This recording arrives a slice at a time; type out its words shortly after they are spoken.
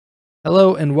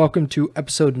Hello and welcome to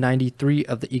episode 93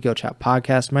 of the Ego Chall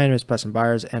Podcast. My name is Preston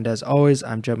Byers, and as always,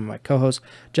 I'm joined by my co-host,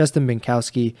 Justin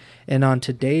Binkowski. And on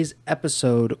today's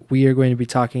episode, we are going to be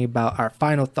talking about our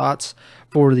final thoughts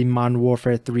for the Modern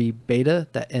Warfare 3 beta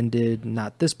that ended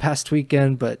not this past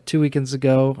weekend, but 2 weekends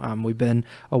ago. We've been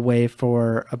away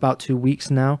for about 2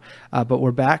 weeks now, but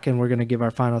we're back and we're going to give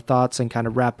our final thoughts and kind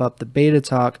of wrap up the beta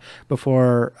talk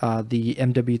before the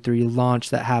MW3 launch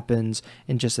that happens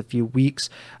in just a few weeks.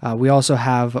 We also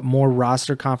have more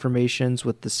roster confirmations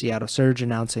with the Seattle Surge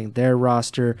announcing their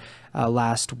roster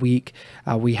last week.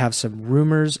 We have some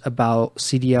rumors about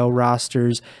CDL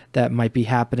rosters that might be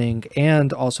happening,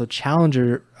 and also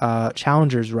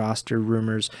Challengers roster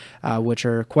rumors, which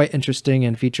are quite interesting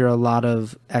and feature a lot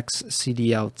of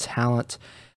ex-CDL talent.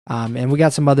 And we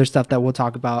got some other stuff that we'll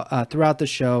talk about throughout the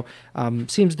show.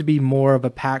 Seems to be more of a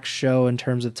packed show in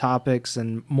terms of topics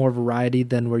and more variety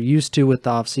than we're used to with the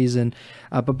Offseason.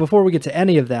 But before we get to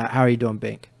any of that, how are you doing,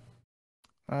 Bink?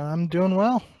 I'm doing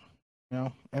well.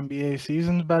 NBA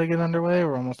season's about to get underway.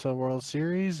 We're almost to the World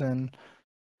Series, and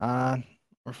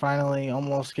we're finally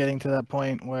almost getting to that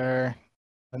point where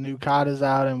the new CoD is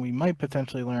out, and we might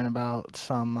potentially learn about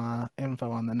some info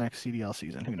on the next CDL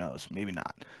season. Who knows? Maybe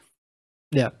not.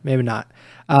 Yeah, maybe not.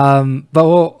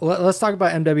 But let's talk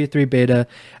about MW3 beta,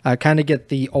 kind of get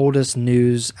the oldest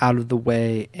news out of the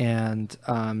way, and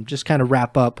just kind of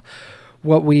wrap up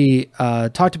what we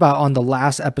talked about on the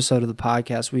last episode of the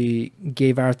podcast. We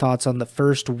gave our thoughts on the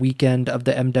first weekend of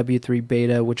the MW3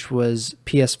 beta, which was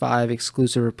PS5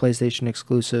 exclusive or PlayStation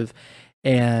exclusive.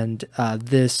 And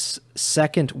this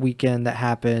second weekend that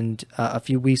happened a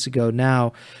few weeks ago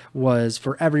now was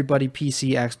for everybody,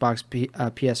 PC, Xbox,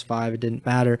 PS5. It didn't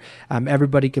matter.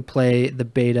 Everybody could play the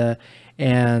beta.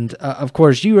 And of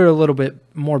course, you were a little bit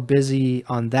more busy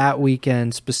on that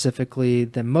weekend specifically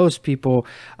than most people.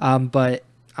 But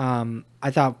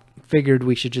I figured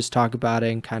we should just talk about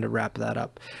it and kind of wrap that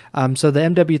up. So the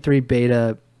MW3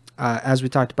 beta, as we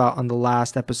talked about on the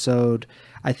last episode,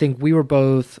 I think we were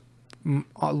both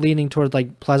leaning toward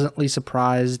like pleasantly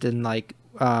surprised, and like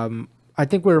I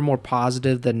think we were more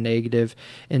positive than negative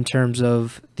in terms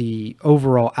of the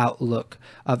overall outlook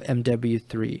of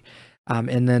MW3.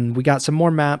 And then we got some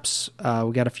more maps.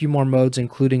 We got a few more modes,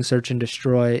 including Search and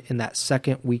Destroy in that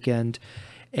second weekend.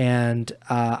 And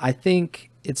I think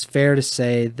it's fair to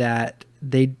say that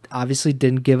they obviously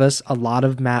didn't give us a lot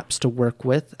of maps to work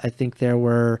with. I think there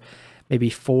were maybe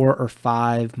 4 or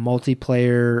 5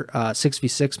 multiplayer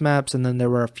 6v6 maps, and then there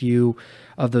were a few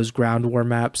of those ground war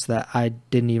maps that I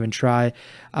didn't even try.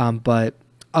 But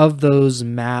of those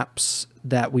maps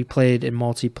that we played in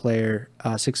multiplayer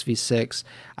 6v6,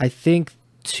 I think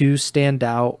 2 stand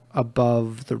out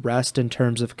above the rest in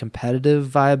terms of competitive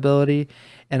viability.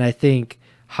 And I think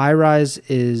High Rise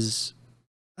is,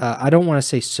 I don't want to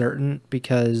say certain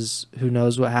because who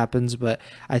knows what happens, but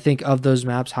I think of those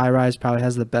maps, High Rise probably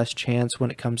has the best chance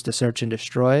when it comes to Search and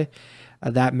Destroy.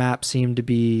 That map seemed to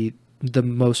be the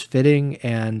most fitting,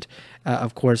 and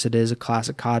of course it is a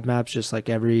classic CoD map, just like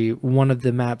every one of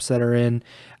the maps that are in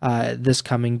this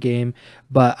coming game.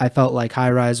 But I felt like High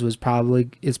Rise is probably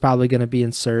going to be in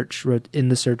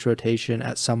the search rotation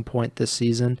at some point this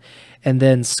season. And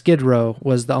then Skid Row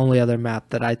was the only other map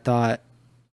that I thought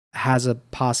has a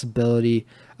possibility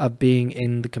of being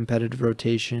in the competitive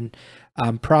rotation.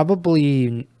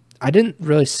 Probably, I didn't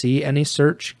really see any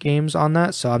search games on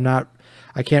that, so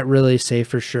I can't really say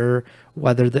for sure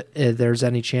whether there's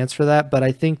any chance for that, but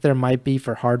I think there might be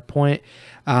for Hardpoint.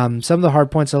 Some of the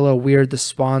Hardpoints are a little weird. The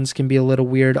spawns can be a little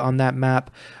weird on that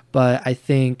map, but I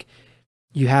think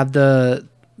you have the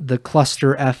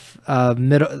cluster F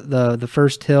middle, the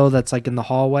first hill that's like in the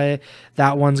hallway.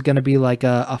 That one's going to be like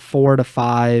a 4 to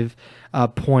 5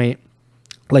 point.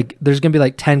 Like there's going to be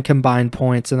like 10 combined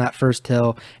points in that first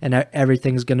hill, and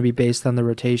everything's going to be based on the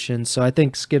rotation. So I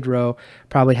think Skid Row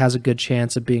probably has a good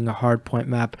chance of being a hard point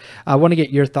map. I want to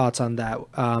get your thoughts on that.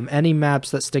 Any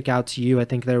maps that stick out to you? I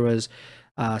think there was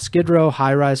Skid Row,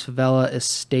 High Rise, Favela,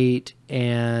 Estate,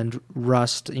 and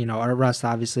Rust. Rust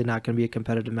obviously not going to be a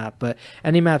competitive map, but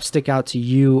any maps stick out to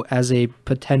you as a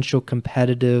potential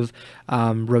competitive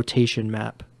rotation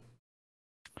map?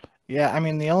 Yeah, I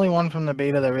mean, the only one from the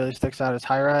beta that really sticks out is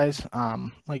High Rise.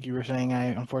 Like you were saying, I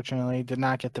unfortunately did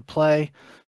not get to play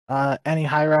any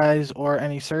High Rise or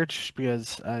any Search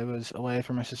because I was away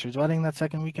for my sister's wedding that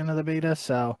second weekend of the beta.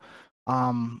 So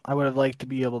I would have liked to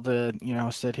be able to,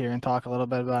 sit here and talk a little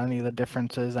bit about any of the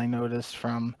differences I noticed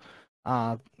from,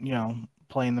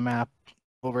 playing the map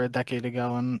over a decade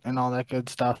ago and all that good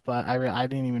stuff. But I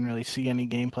didn't even really see any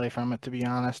gameplay from it, to be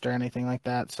honest, or anything like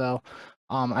that. So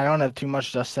I don't have too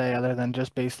much to say other than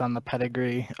just based on the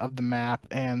pedigree of the map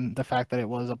and the fact that it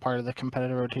was a part of the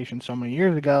competitive rotation so many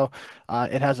years ago.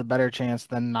 It has a better chance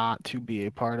than not to be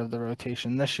a part of the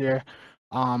rotation this year.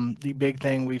 The big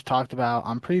thing we've talked about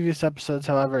on previous episodes,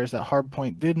 however, is that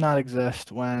hardpoint did not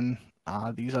exist when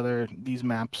these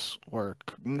maps were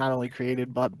not only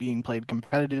created but being played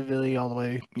competitively all the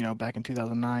way, back in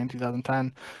 2009,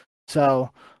 2010. So,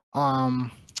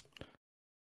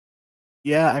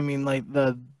 yeah, I mean, like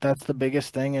that's the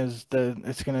biggest thing is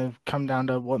it's gonna come down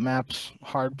to what maps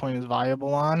hardpoint is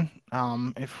viable on.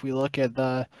 If we look at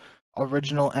the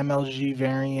original MLG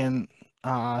variant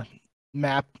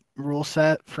map rule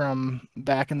set from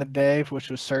back in the day, which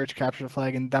was search, capture the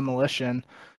flag, and demolition,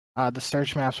 the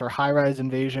search maps were high rise,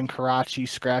 invasion, Karachi,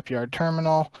 scrapyard,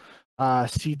 terminal.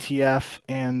 CTF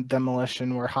and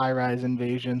demolition were high rise,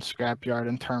 invasion, scrapyard,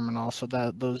 and terminal. So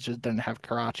that those just didn't have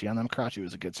Karachi on them. Karachi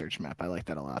was a good search map. I liked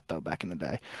that a lot though back in the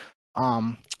day.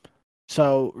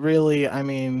 So really, I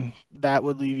mean, that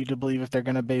would lead you to believe if they're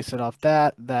going to base it off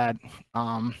that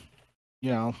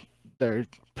they're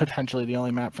potentially the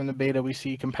only map from the beta we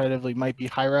see competitively might be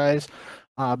high rise.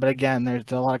 But again, there's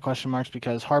a lot of question marks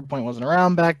because hardpoint wasn't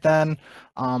around back then.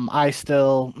 I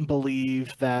still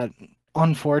believe that,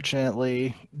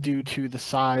 unfortunately, due to the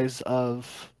size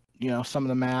of some of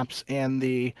the maps and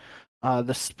the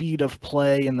speed of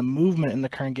play and the movement in the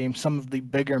current game, some of the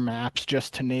bigger maps,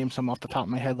 just to name some off the top of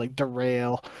my head, like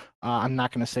Derail. I'm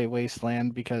not going to say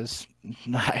Wasteland because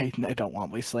I don't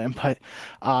want Wasteland, but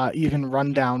even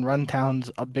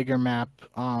Runtown's a bigger map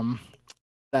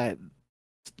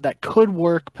that could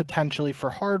work potentially for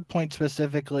hardpoint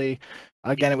specifically.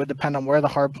 Again, it would depend on where the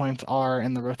hardpoints are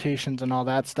and the rotations and all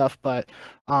that stuff, but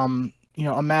a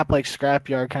map like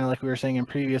Scrapyard, kind of like we were saying in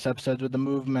previous episodes with the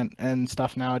movement and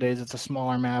stuff nowadays, it's a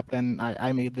smaller map, and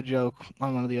I made the joke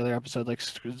on one of the other episodes, like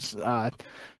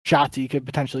Shotzi could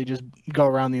potentially just go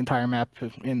around the entire map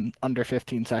in under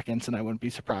 15 seconds, and I wouldn't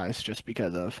be surprised just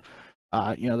because of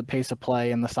the pace of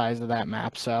play and the size of that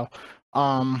map. So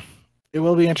it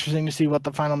will be interesting to see what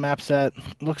the final map set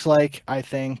looks like. I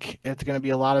think it's going to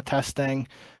be a lot of testing.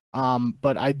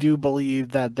 But I do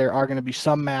believe that there are going to be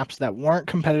some maps that weren't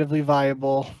competitively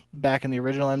viable back in the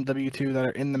original MW2 that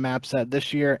are in the map set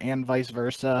this year, and vice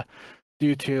versa,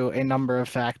 due to a number of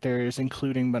factors,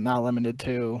 including but not limited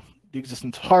to the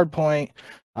existence of hardpoint,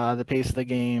 the pace of the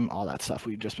game, all that stuff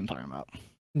we've just been talking about.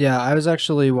 Yeah, I was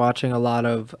actually watching a lot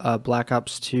of Black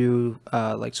Ops 2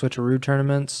 like switcheroo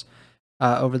tournaments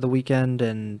over the weekend,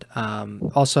 and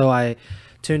also I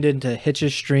tuned into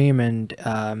Hitch's stream,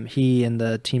 and he and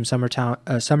the Team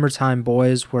Summertime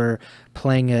boys were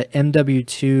playing a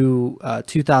MW2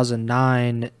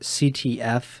 2009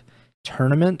 CTF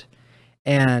tournament,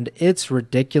 and it's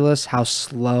ridiculous how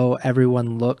slow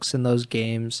everyone looks in those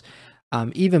games.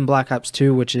 Even Black Ops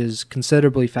 2, which is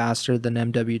considerably faster than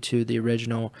MW2, the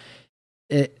original,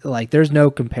 there's no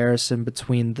comparison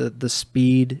between the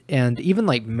speed, and even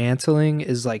like mantling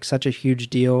is like such a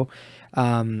huge deal.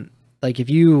 Like if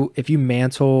you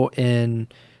mantle in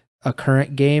a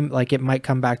current game, like it might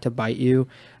come back to bite you,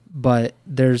 but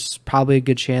there's probably a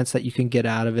good chance that you can get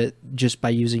out of it just by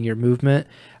using your movement.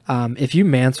 If you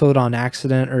mantled on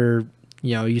accident, or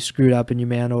you screwed up and you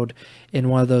mantled in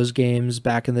one of those games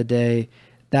back in the day,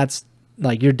 that's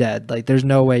like you're dead. Like there's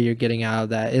no way you're getting out of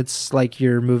that. It's like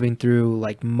you're moving through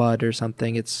like mud or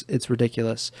something. It's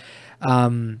ridiculous.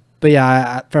 But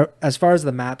yeah, as far as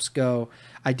the maps go,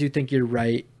 I do think you're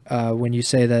right when you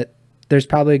say that there's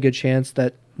probably a good chance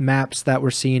that maps that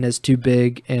were seen as too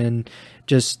big and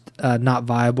just not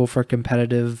viable for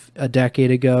competitive a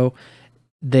decade ago,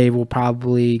 they will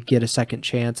probably get a second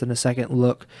chance and a second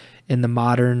look in the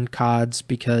modern CODs,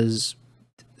 because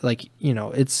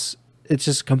it's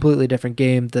just a completely different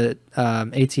game. The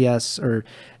ATS, or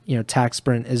tac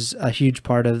sprint, is a huge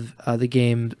part of the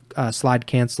game. Slide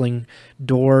canceling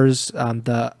doors,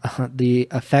 the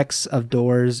effects of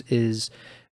doors is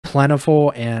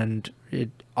plentiful and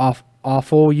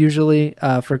awful usually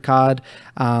for COD,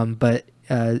 but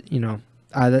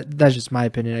that's just my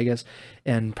opinion, I guess,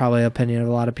 and probably opinion of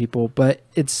a lot of people. But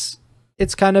it's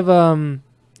kind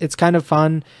of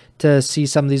fun to see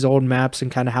some of these old maps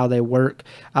and kind of how they work.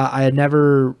 I had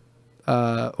never,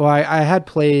 I had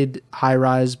played High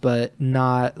Rise, but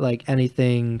not like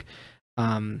anything,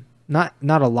 not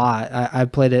a lot. I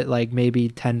played it like maybe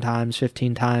 10 times,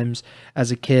 15 times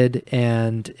as a kid,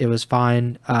 and it was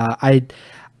fine.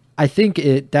 I think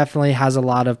it definitely has a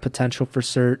lot of potential for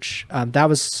search. That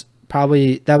was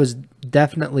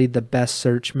definitely the best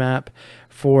search map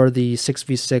for the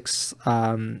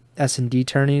 6v6 S&D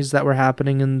tourneys that were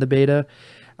happening in the beta.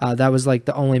 That was like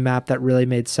the only map that really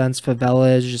made sense.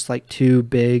 Favela is just like too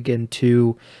big and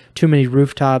too many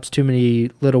rooftops, too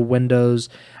many little windows,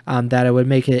 that it would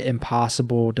make it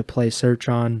impossible to play search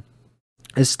on.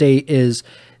 Estate is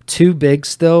too big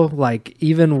still, like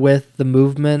even with the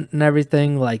movement and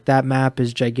everything, like that map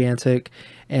is gigantic,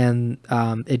 and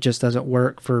it just doesn't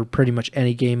work for pretty much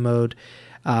any game mode.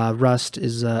 Rust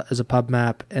is a pub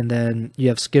map, and then you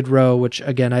have Skid Row, which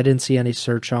again I didn't see any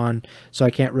search on, so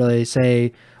I can't really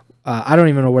say. I don't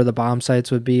even know where the bomb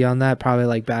sites would be on that. Probably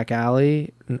like back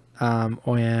alley,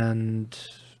 and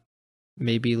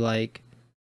maybe like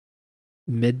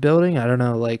mid building. I don't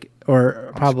know, like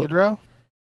or probably Skid Row?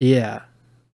 Yeah.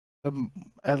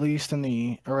 At least in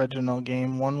the original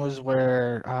game, one was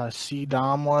where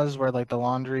C-Dom was, where like the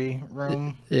laundry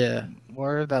room Yeah.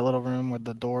 were, that little room with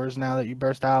the doors now that you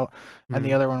burst out, and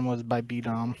the other one was by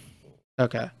B-Dom.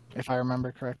 Okay. If I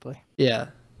remember correctly. Yeah.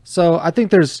 So I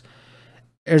think there's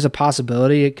a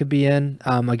possibility it could be in.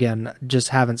 Again, just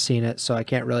haven't seen it, so I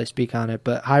can't really speak on it.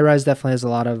 But High Rise definitely has a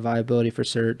lot of viability for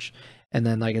search, and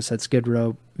then like I said, Skid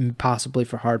Row possibly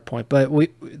for hardpoint.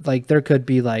 But there could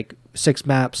be like 6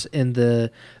 maps in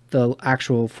the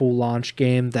actual full launch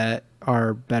game that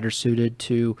are better suited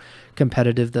to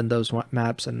competitive than those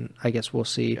maps, and I guess we'll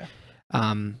see.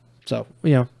 Yeah. So,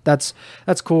 that's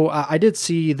cool. I did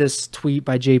see this tweet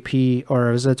by JP, or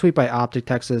it was a tweet by Optic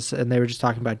Texas, and they were just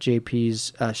talking about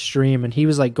JP's stream, and he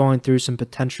was like going through some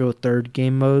potential third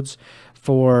game modes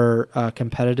for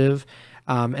competitive.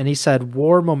 And he said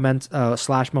War /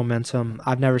 Momentum.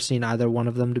 I've never seen either one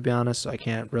of them, to be honest, so I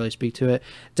can't really speak to it.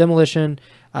 Demolition,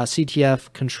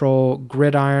 CTF, Control,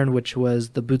 Gridiron, which was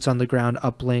the boots on the ground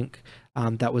uplink.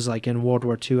 That was like in World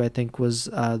War II, I think was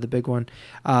the big one.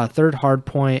 Third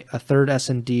Hardpoint, a third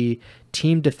S&D,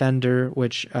 Team Defender,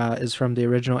 which is from the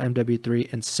original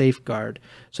MW3, and Safeguard.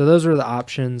 So those were the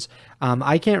options.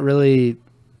 I can't really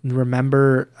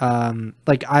remember.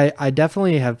 I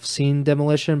definitely have seen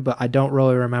Demolition, but I don't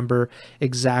really remember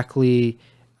exactly.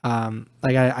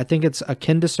 I think it's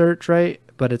akin to Search, right?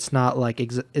 But it's not like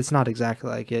it's not exactly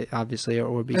like it. Obviously, or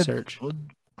it would be Search.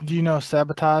 Do you know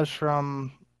Sabotage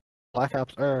from Black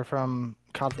Ops or from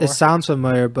CoD 4? It sounds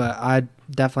familiar, but I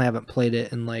definitely haven't played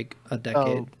it in like a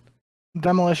decade.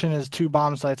 Demolition is 2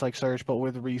 bomb sites like Search, but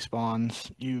with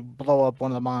respawns. You blow up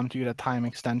one of the bombs, you get a time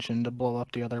extension to blow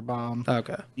up the other bomb.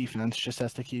 Okay. Defense just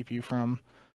has to keep you from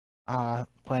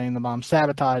planting the bomb.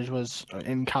 Sabotage was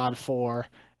in CoD 4,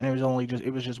 and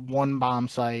it was just one bomb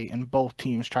site, and both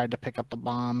teams tried to pick up the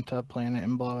bomb to plant it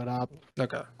and blow it up.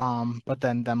 Okay. But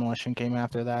then Demolition came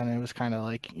after that, and it was kind of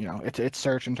like, it's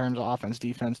Search in terms of offense,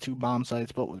 defense, 2 bomb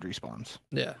sites, but with respawns.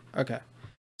 Yeah. Okay.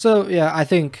 So yeah, I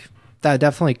think that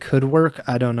definitely could work.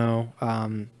 I don't know.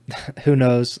 Who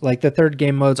knows? Like the third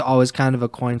game mode's always kind of a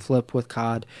coin flip with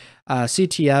COD.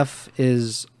 CTF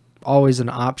is always an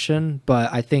option,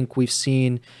 but I think we've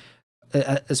seen,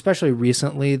 especially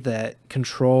recently, that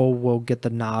Control will get the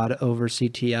nod over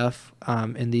CTF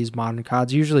in these modern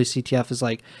CODs. Usually CTF is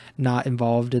like not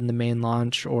involved in the main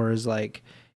launch, or is like,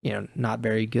 not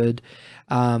very good.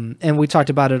 And we talked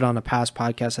about it on a past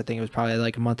podcast. I think it was probably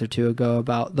like a month or 2 ago,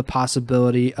 about the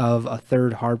possibility of a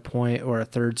third hardpoint or a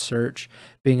third search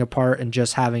being a part, and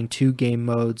just having 2 game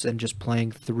modes and just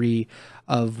playing 3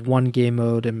 of one game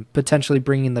mode, and potentially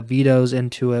bringing the vetoes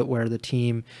into it, where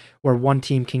one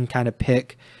team can kind of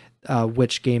pick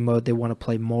which game mode they want to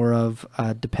play more of,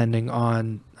 depending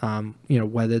on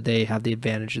whether they have the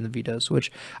advantage in the vetoes,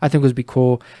 which I think would be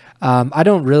cool.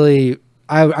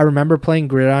 I remember playing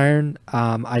Gridiron.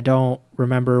 I don't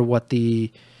remember what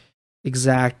the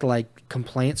exact like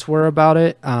complaints were about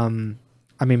it.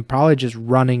 Probably just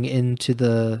running into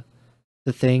the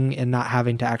thing and not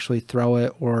having to actually throw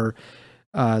it, or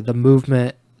the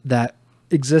movement that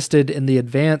existed in the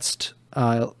advanced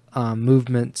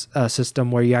movement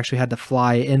system, where you actually had to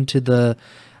fly into the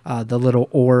little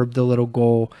orb, the little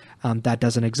goal. That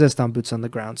doesn't exist on Boots on the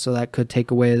Ground. So that could take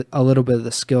away a little bit of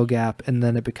the skill gap, and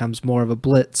then it becomes more of a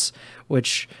blitz,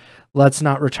 which let's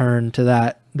not return to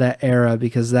that era,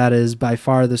 because that is by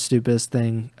far the stupidest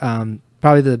thing.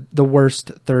 Probably the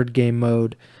worst third game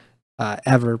mode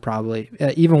ever, probably.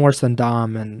 Even worse than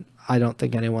Dom, and I don't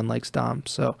think anyone likes Dom.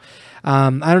 So I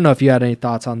don't know if you had any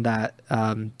thoughts on that,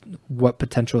 what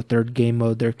potential third game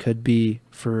mode there could be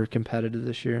for competitive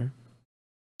this year.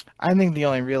 I think the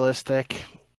only realistic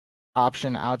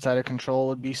option outside of Control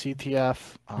would be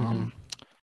CTF.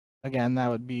 Again, that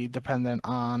would be dependent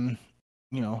on,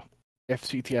 if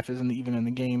CTF isn't even in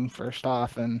the game, first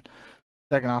off, and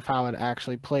second off, how it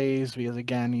actually plays. Because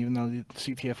again, even though the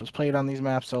CTF was played on these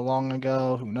maps so long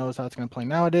ago, who knows how it's going to play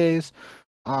nowadays.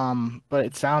 But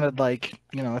it sounded like,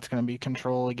 it's going to be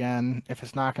control again. If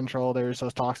it's not control, there's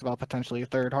those talks about potentially a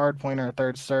third hardpoint or a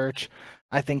third search.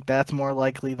 I think that's more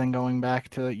likely than going back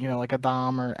to, like a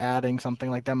Dom or adding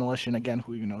something like demolition. Again,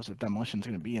 who knows if demolition's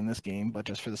going to be in this game, but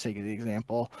just for the sake of the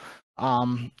example.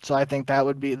 So I think that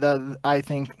would be I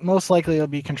think most likely it'll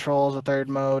be control as a third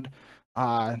mode.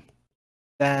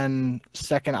 Then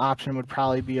second option would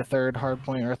probably be a third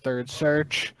hardpoint or a third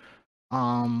search.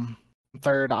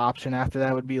 Third option after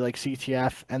that would be like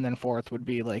CTF, and then fourth would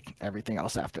be like everything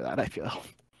else after that, I feel.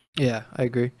 Yeah, I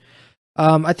agree.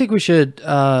 I think we should,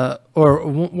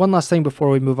 one last thing before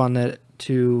we move on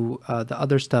to the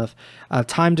other stuff.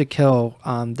 Time to kill.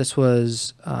 This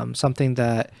was something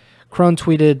that Crone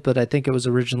tweeted, but I think it was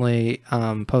originally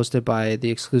posted by the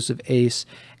exclusive Ace,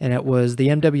 and it was the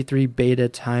MW3 beta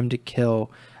time to kill,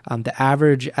 the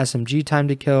average SMG time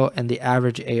to kill, and the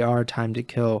average AR time to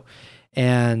kill.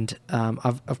 And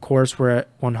of course, we're at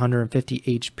 150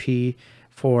 HP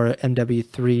for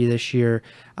MW3 this year.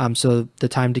 So the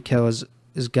time to kill is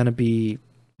going to be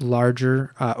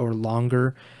larger or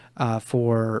longer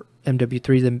for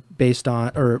MW3 than based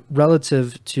on or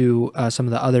relative to some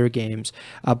of the other games.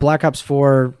 Black Ops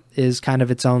 4 is kind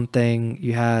of its own thing.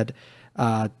 You had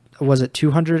was it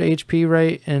 200 HP,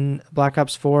 right, in Black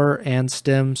Ops 4 and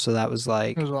Stim? So that was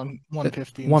like... It was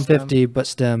 150. 150, but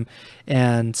Stim.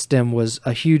 And Stim was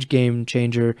a huge game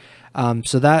changer.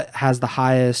 So that has the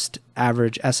highest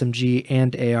average SMG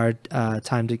and AR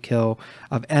time to kill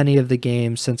of any of the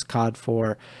games since CoD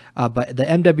 4. But the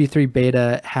MW3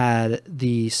 beta had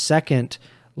the second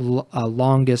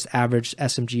longest average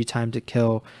SMG time to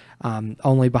kill,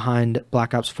 only behind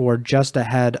Black Ops 4, just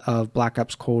ahead of Black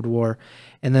Ops Cold War.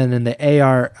 And then in the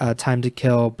AR time to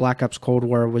kill, Black Ops Cold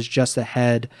War was just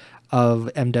ahead of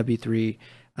MW3.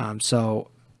 So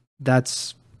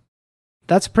that's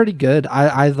pretty good.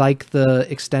 I like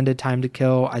the extended time to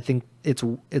kill. I think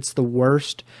it's the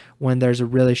worst when there's a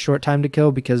really short time to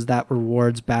kill because that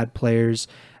rewards bad players.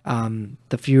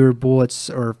 The fewer bullets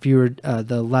or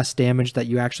the less damage that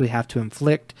you actually have to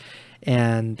inflict,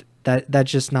 and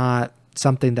that's just not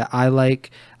something that I like.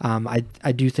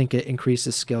 I do think it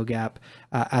increases skill gap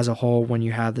as a whole when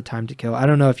you have the time to kill. I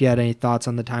don't know if you had any thoughts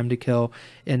on the time to kill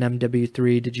in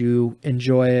MW3. Did you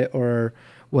enjoy it, or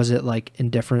was it like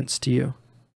indifference to you?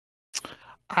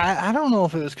 I don't know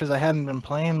if it was because I hadn't been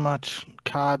playing much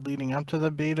COD leading up to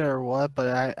the beta or what,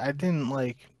 but I didn't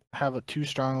like have a too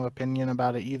strong of opinion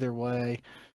about it either way.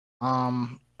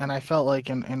 And I felt like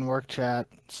in work chat,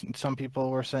 some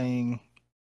people were saying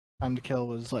time to kill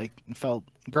was like felt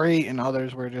great, and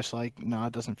others were just like, no,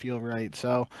 it doesn't feel right.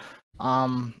 So,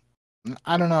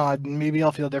 I don't know. Maybe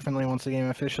I'll feel differently once the game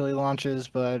officially launches,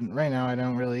 but right now I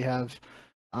don't really have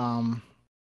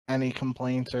any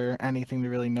complaints or anything to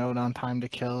really note on time to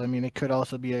kill. I mean, it could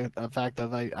also be a fact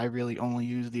of I really only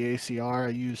use the ACR. I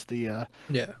used the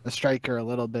striker a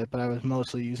little bit, but I was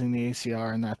mostly using the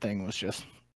ACR, and that thing was just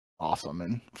awesome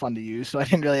and fun to use. So I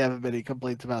didn't really have any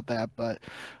complaints about that. But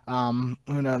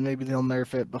who knows? Maybe they'll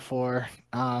nerf it before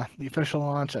the official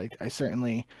launch. I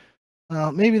certainly.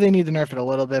 Well, maybe they need to nerf it a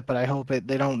little bit, but I hope they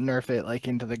don't nerf it like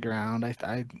into the ground.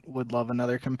 I would love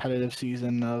another competitive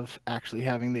season of actually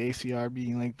having the ACR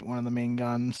being like one of the main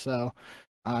guns. So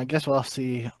I guess we'll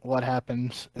see what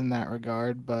happens in that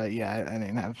regard. But yeah, I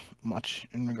didn't have much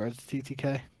in regards to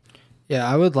TTK. Yeah,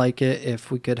 I would like it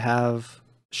if we could have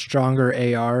stronger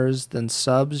ARs than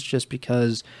subs, just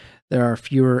because there are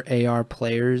fewer AR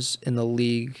players in the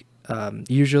league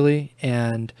usually,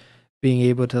 and being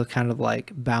able to kind of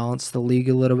like balance the league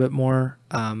a little bit more.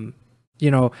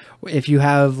 If you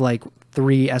have like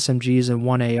 3 SMGs and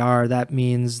 1 AR, that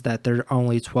means that there are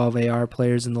only 12 AR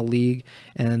players in the league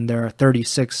and there are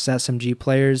 36 SMG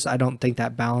players. I don't think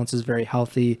that balance is very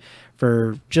healthy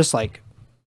for just like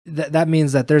that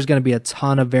means that there's going to be a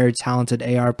ton of very talented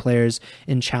AR players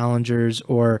in challengers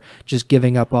or just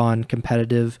giving up on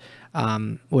competitive,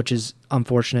 which is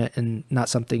unfortunate and not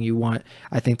something you want.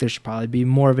 I think there should probably be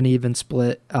more of an even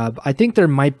split. I think there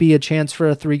might be a chance for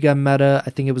a 3-gun meta. I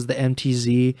think it was the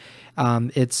MTZ.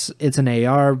 It's an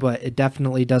AR, but it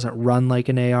definitely doesn't run like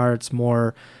an AR. It's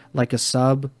more like a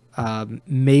sub.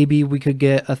 Maybe we could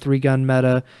get a 3-gun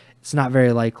meta. It's not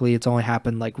very likely. It's only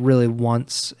happened like really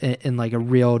once in like a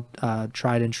real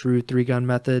tried and true 3-gun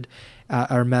method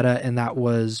or meta, and that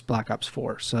was Black Ops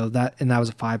 4. So that was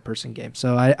a 5-person game.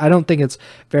 So I don't think it's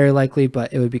very likely,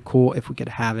 but it would be cool if we could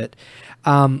have it.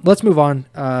 Let's move on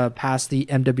past the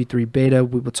MW3 beta.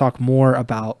 We will talk more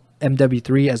about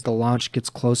MW3 as the launch gets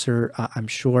closer, I'm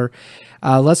sure.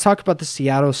 Let's talk about the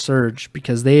Seattle Surge,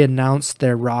 because they announced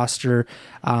their roster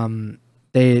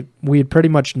we had pretty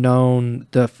much known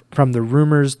from the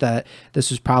rumors that this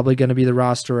was probably going to be the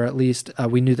roster, or at least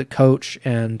we knew the coach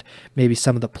and maybe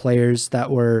some of the players that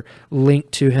were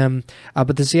linked to him.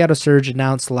 But the Seattle Surge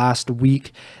announced last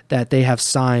week that they have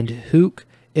signed Hook,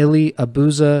 Illy,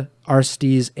 Abuza,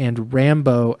 Aristides, and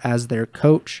Rambo as their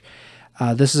coach.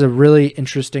 This is a really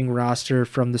interesting roster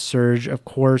from the Surge. Of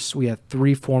course, we have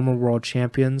 3 former world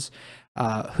champions.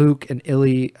 Hook and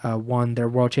Illy won their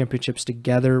world championships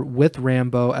together with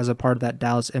Rambo as a part of that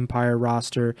Dallas Empire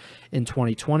roster in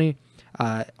 2020.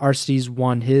 Aristides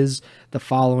won his the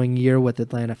following year with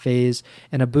Atlanta FaZe,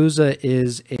 and Abuza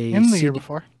is in the year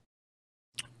before.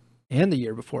 And the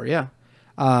year before, yeah.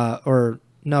 Or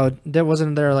no, there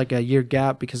wasn't there like a year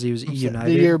gap because he was United.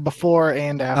 The year before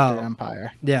and after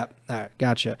Empire. Yeah, all right,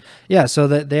 gotcha. Yeah, so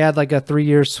they had like a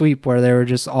 3-year sweep where they were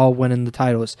just all winning the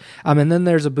titles. And then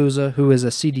there's Abuza, who is a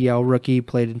CDL rookie,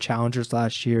 played in Challengers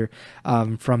last year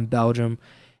from Belgium,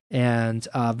 and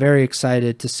very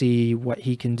excited to see what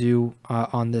he can do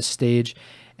on this stage.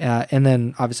 And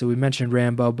then obviously we mentioned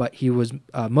Rambo, but he was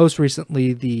most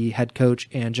recently the head coach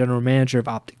and general manager of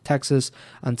Optic Texas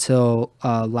until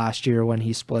last year when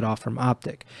he split off from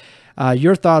Optic.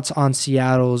 Your thoughts on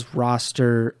Seattle's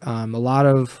roster? A lot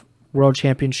of world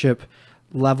championship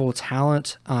level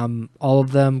talent, all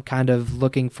of them kind of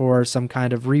looking for some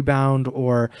kind of rebound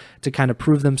or to kind of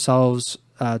prove themselves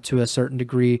to a certain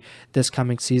degree this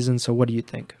coming season. So what do you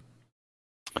think?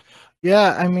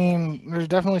 Yeah, I mean, there's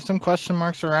definitely some question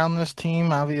marks around this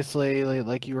team. Obviously,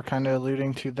 like you were kind of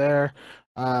alluding to there,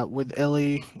 with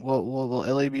Illy, will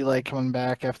Illy be like coming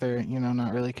back after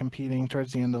not really competing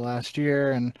towards the end of last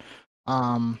year? And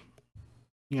I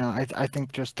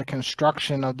think just the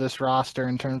construction of this roster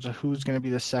in terms of who's going to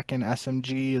be the second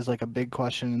SMG is like a big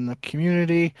question in the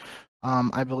community.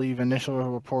 I believe initial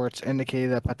reports indicate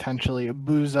that potentially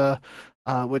Abuza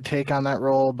would take on that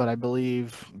role, but I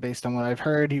believe, based on what I've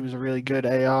heard, he was a really good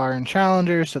AR and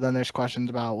challenger. So then there's questions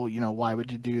about, why would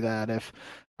you do that if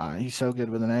he's so good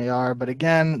with an AR? But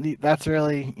again, that's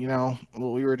really,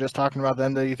 what we were just talking about the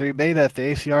MW3 beta. If the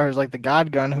ACR is like the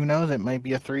God gun, who knows? It might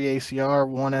be a 3 ACR,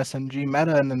 1 SMG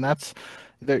meta, and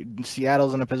then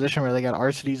Seattle's in a position where they got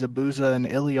Aristides, Abuza,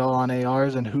 and Illy all on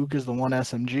ARs, and Hook is the 1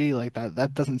 SMG. Like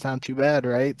that doesn't sound too bad,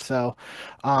 right? So,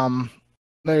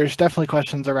 there's definitely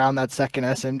questions around that second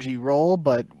SMG role,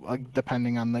 but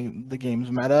depending on the game's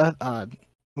meta,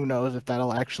 who knows if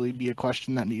that'll actually be a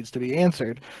question that needs to be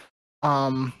answered.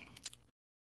 I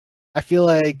feel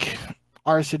like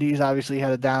Aristides obviously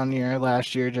had a down year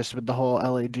last year just with the whole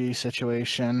LAG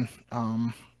situation,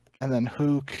 and then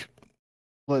Hook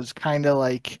was kind of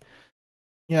like,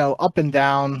 up and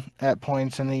down at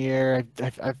points in the year.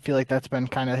 I feel like that's been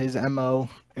kind of his MO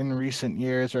in recent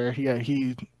years, where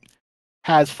he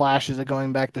has flashes of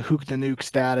going back to Hook the Nuke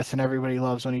status, and everybody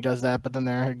loves when he does that. But then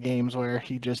there are games where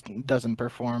he just doesn't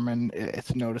perform, and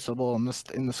it's noticeable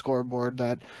in the scoreboard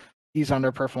that he's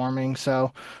underperforming.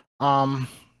 So,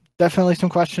 definitely some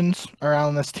questions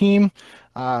around this team.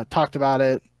 Talked about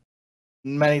it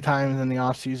many times in the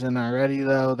offseason already,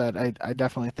 though, that I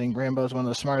definitely think Rambo is one of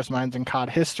the smartest minds in CoD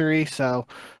history. So,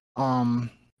 and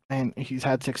he's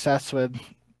had success with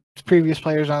previous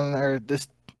players on there.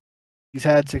 He's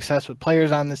had success with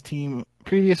players on this team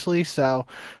previously, so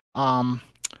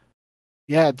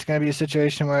it's going to be a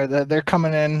situation where they're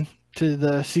coming in to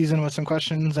the season with some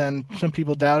questions and some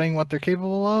people doubting what they're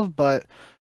capable of, but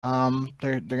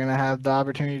they're going to have the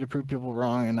opportunity to prove people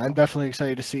wrong, and I'm definitely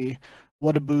excited to see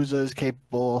what Abuza is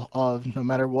capable of no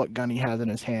matter what gun he has in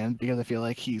his hand, because I feel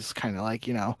like he's kind of like,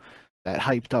 that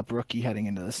hyped up rookie heading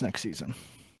into this next season.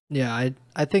 Yeah,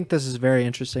 I think this is a very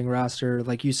interesting roster.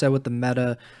 Like you said with the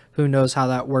meta, who knows how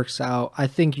that works out. I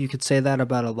think you could say that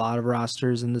about a lot of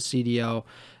rosters in the CDL,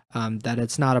 that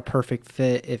it's not a perfect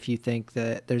fit if you think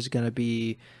that there's going to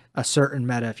be a certain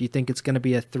meta. If you think it's going to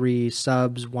be a 3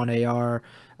 subs, 1 AR,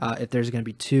 if there's going to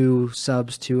be 2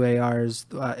 subs, 2 ARs,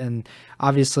 and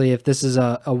obviously if this is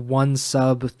a 1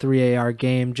 sub, 3 AR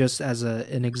game, just as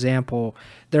an example,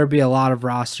 there'd be a lot of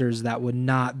rosters that would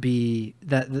not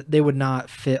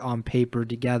fit on paper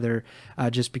together,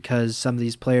 just because some of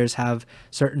these players have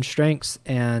certain strengths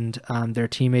and their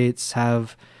teammates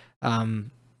have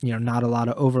not a lot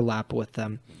of overlap with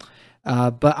them.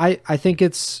 But I think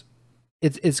it's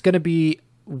going to be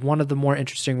one of the more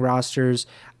interesting rosters.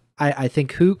 I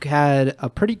think Hook had a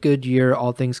pretty good year,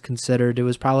 all things considered. It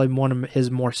was probably one of his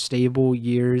more stable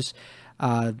years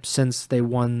since they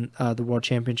won the World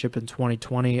Championship in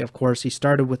 2020. Of course, he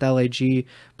started with LAG,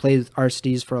 played with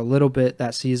Aristides for a little bit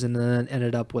that season, and then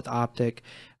ended up with Optic,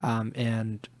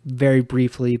 and very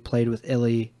briefly played with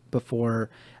Illy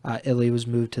before Illy was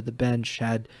moved to the bench.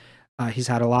 Had He's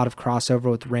had a lot of crossover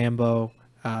with Rambo,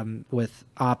 with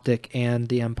Optic and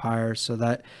the Empire, so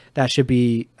that should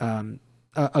be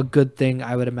a good thing,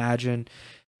 I would imagine.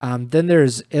 Then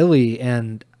there's Illy,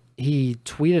 and he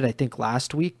tweeted, I think,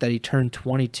 last week that he turned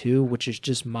 22, which is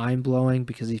just mind-blowing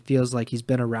because he feels like he's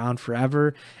been around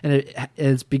forever. And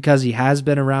it's because he has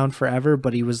been around forever,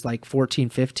 but he was like 14,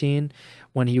 15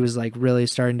 when he was like really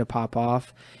starting to pop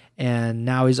off. And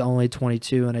now he's only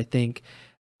 22, and I think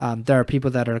there are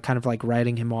people that are kind of like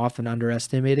writing him off and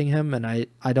underestimating him, and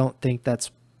I don't think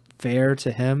that's fair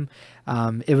to him.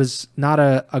 It was not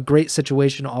a great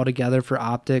situation altogether for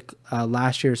Optic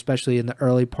last year, especially in the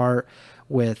early part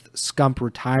with Scump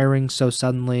retiring so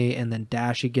suddenly and then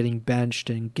Dashy getting benched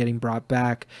and getting brought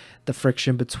back, the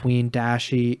friction between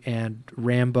Dashy and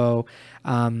Rambo.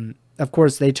 Of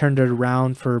course, they turned it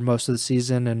around for most of the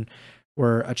season and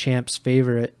were a champ's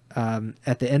favorite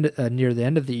at the end, near the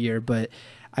end of the year, but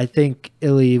I think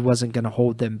Illy wasn't going to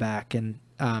hold them back, and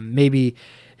maybe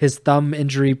his thumb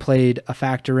injury played a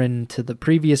factor into the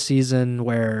previous season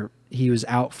where he was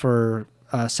out for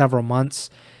several months.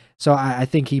 So I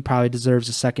think he probably deserves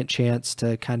a second chance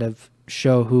to kind of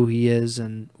show who he is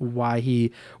and why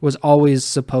he was always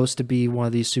supposed to be one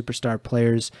of these superstar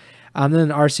players. Then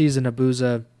Arcees and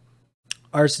Abuza.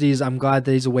 Arcees, I'm glad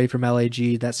that he's away from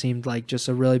LAG. That seemed like just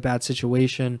a really bad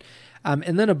situation.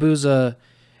 And then Abuza,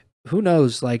 who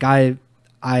knows? Like I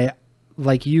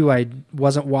like you, I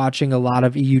wasn't watching a lot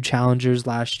of EU Challengers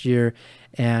last year,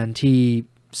 and he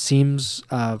seems,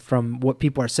 from what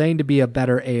people are saying, to be a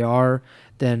better AR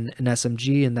than an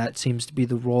SMG, and that seems to be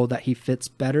the role that he fits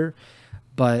better.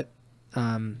 But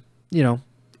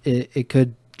it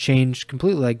could change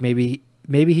completely. Like maybe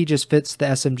he just fits the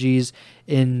SMGs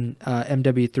in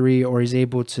MW3, or he's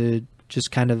able to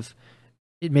just kind of,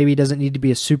 maybe he doesn't need to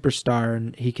be a superstar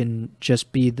and he can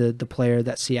just be the player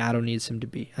that Seattle needs him to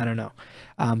be. I don't know.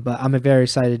 But I'm very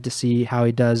excited to see how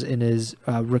he does in his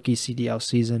rookie CDL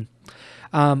season.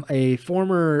 A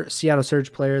former Seattle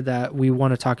Surge player that we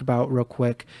want to talk about real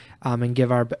quick and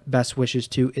give our best wishes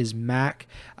to is Mac.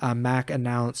 Mac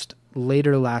announced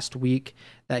later last week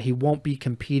that he won't be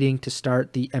competing to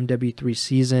start the MW3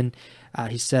 season.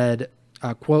 He said,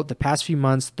 quote, "The past few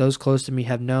months, those close to me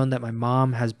have known that my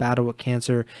mom has battled with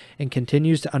cancer and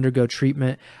continues to undergo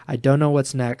treatment. I don't know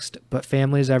what's next, but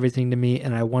family is everything to me,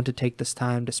 and I want to take this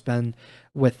time to spend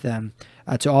with them.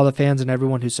 To all the fans and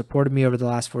everyone who supported me over the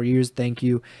last 4 years, thank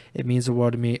you. It means the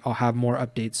world to me. I'll have more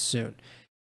updates soon."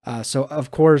 So,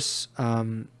 of course,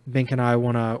 Bink and I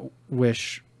want to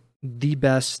wish the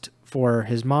best for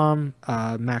his mom,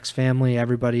 Mac's family,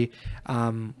 everybody.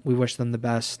 We wish them the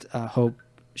best. Hope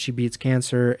she beats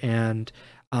cancer, and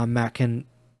Mac can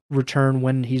return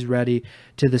when he's ready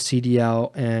to the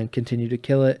CDL and continue to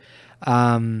kill it.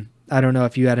 I don't know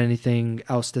if you had anything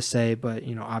else to say, but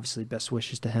obviously best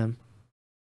wishes to him.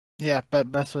 Yeah,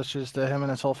 but best wishes to him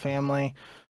and his whole family.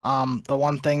 The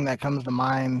one thing that comes to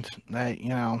mind that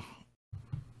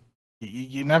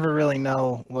you never really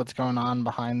know what's going on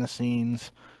behind the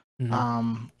scenes.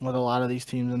 With a lot of these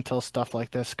teams until stuff like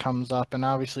this comes up, and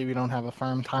obviously we don't have a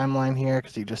firm timeline here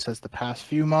because he just says the past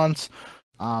few months.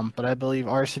 But I believe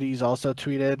Arcees also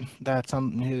tweeted that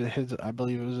I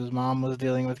believe it was his mom was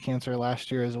dealing with cancer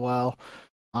last year as well.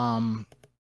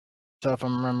 So if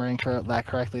I'm remembering that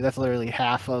correctly, that's literally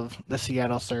half of the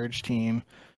Seattle Surge team.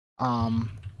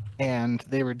 And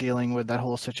they were dealing with that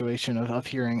whole situation of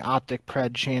hearing Optic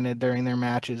Pred chanted during their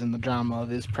matches and the drama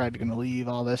of is Pred going to leave,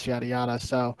 all this, yada, yada.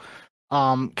 So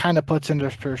kind of puts into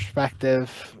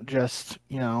perspective just,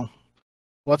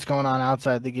 what's going on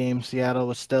outside the game. Seattle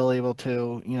was still able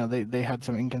to, they had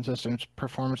some inconsistent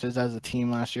performances as a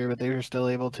team last year, but they were still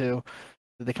able to.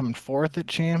 Did they come in fourth at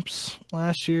Champs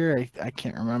last year? I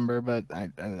can't remember, but I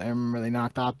remember they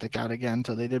knocked Optic out again,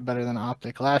 so they did better than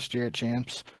Optic last year at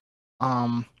Champs.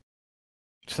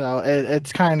 So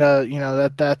it's kind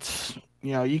of, that's,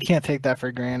 you can't take that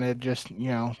for granted, just,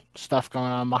 stuff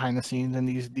going on behind the scenes, and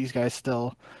these guys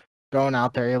still going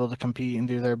out there able to compete and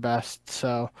do their best.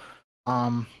 So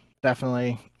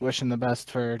definitely wishing the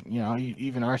best for,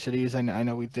 even Arcees. I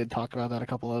know we did talk about that a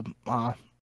couple of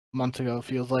months ago,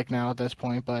 feels like now at this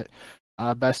point, but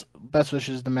best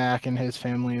wishes to Mac and his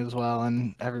family as well,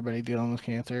 and everybody dealing with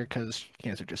cancer, because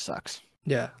cancer just sucks.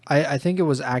 Yeah, I think it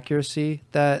was Accuracy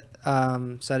that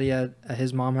said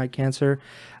his mom had cancer,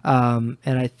 and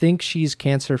I think she's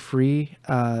cancer free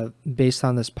based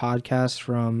on this podcast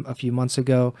from a few months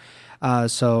ago.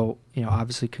 So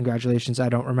obviously congratulations. I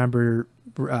don't remember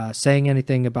saying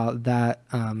anything about that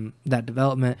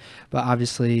development, but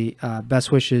obviously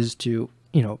best wishes to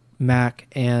Mac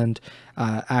and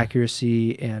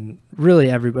Accuracy and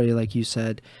really everybody, like you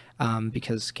said.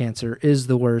 because cancer is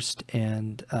the worst,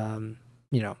 and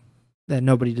that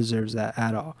nobody deserves that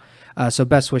at all. So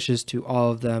best wishes to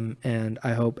all of them, and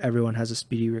I hope everyone has a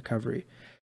speedy recovery.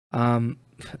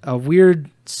 A weird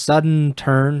sudden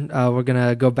turn. We're going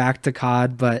to go back to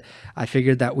COD, but I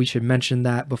figured that we should mention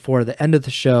that before the end of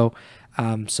the show.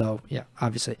 So yeah,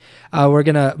 obviously, we're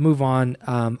going to move on.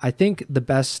 I think the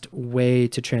best way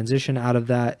to transition out of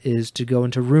that is to go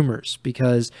into rumors,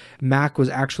 because Mac was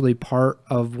actually part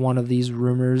of one of these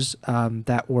rumors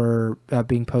that were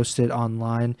being posted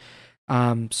online.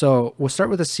 So we'll start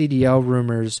with the CDL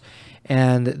rumors,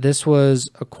 and this was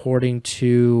according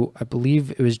to, I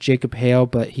believe it was Jacob Hale,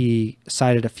 but he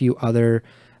cited a few other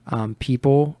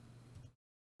people.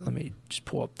 Let me just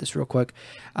pull up this real quick.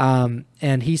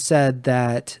 And he said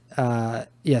that,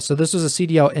 so this was a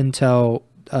CDL Intel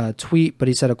tweet, but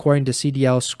he said, according to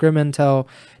CDL, Scrim Intel,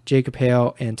 Jacob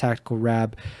Hale, and Tactical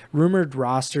Rab, rumored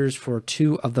rosters for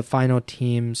two of the final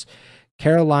teams.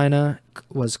 Carolina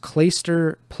was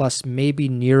Clayster plus maybe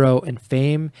Nero and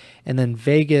Fame, and then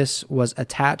Vegas was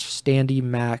Attach, Standy,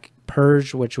 Mac,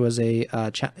 Purge, which was a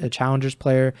Challengers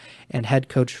player, and head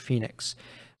coach Phoenix.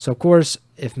 So, of course,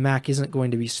 if Mac isn't going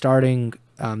to be starting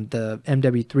the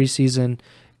MW3 season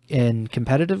in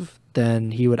competitive,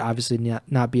 then he would obviously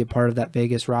not be a part of that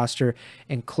Vegas roster.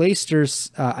 And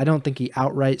Clayster's, I don't think he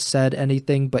outright said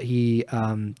anything, but he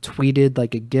tweeted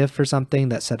like a GIF or something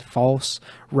that said false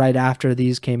right after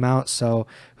these came out. So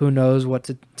who knows what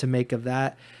to make of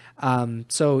that.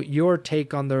 So your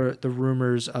take on the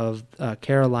rumors of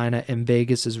Carolina and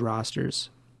Vegas's rosters?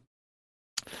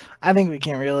 I think we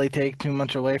can't really take too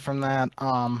much away from that,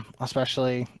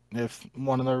 especially if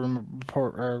one of the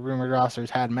rumored rosters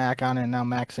had Mac on it, and now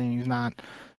Mac's saying he's not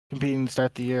competing to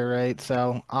start the year, right?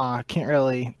 So can't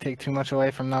really take too much away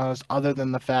from those, other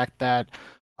than the fact that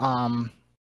kind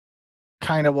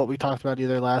of what we talked about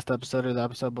either last episode or the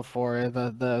episode before,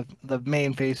 the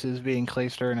main faces being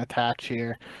Clayster and Attach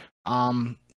here.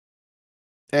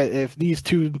 If these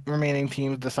two remaining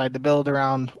teams decide to build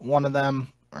around one of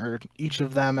them, or each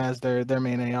of them as their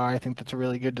main AR, I think that's a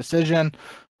really good decision.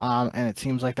 And it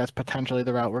seems like that's potentially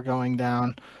the route we're going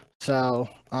down. So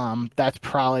that's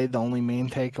probably the only main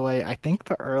takeaway. I think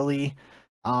the early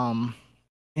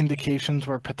indications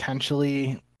were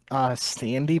potentially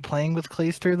Standy playing with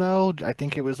Clayster, though. I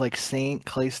think it was like Saint,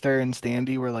 Clayster, and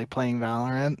Standy were like playing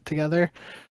Valorant together.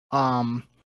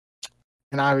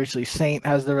 And obviously Saint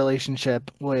has the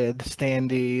relationship with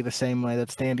Standy the same way that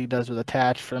Standy does with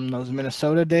Attach from those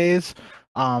Minnesota days.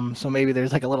 So maybe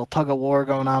there's like a little tug of war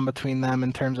going on between them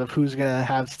in terms of who's going to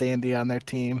have Standy on their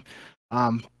team.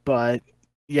 But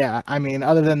yeah, I mean,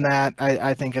 other than that,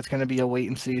 I think it's going to be a wait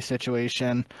and see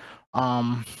situation.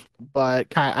 But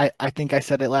I think I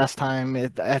said it last time,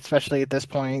 especially at this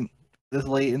point, this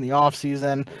late in the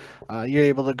offseason, you're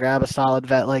able to grab a solid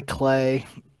vet like Clay,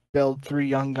 build 3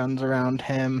 young guns around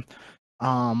him.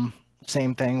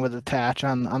 Same thing with Attach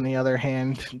on the other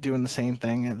hand, doing the same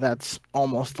thing. That's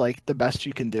almost like the best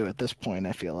you can do at this point,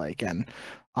 I feel like. And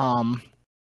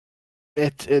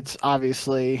it's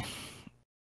obviously,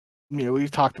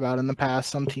 we've talked about in the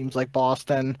past, some teams like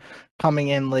Boston coming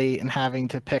in late and having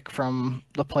to pick from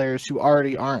the players who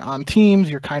already aren't on teams.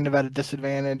 You're kind of at a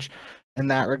disadvantage in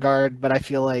that regard, but I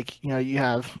feel like you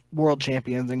have world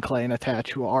champions in Clay and Attach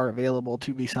who are available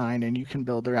to be signed, and you can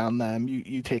build around them.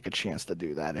 You take a chance to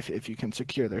do that if you can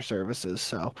secure their services.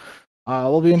 So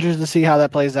we'll be interested to see how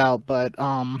that plays out. But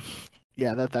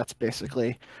that's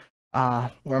basically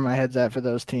where my head's at for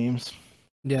those teams.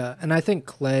 Yeah, and I think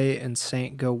Clay and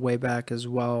Saint go way back as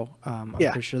well. I'm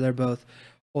pretty sure they're both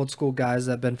old school guys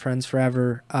that have been friends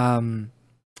forever.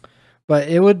 But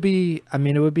it would be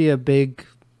a big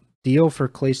deal for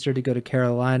Clayster to go to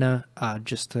Carolina,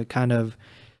 just to kind of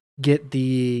get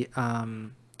the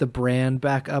brand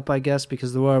back up, I guess,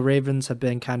 because the Royal Ravens have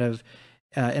been kind of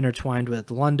intertwined with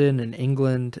London and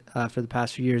England for the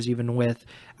past few years, even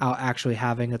without actually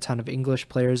having a ton of English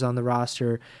players on the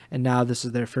roster. And now this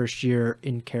is their first year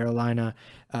in Carolina.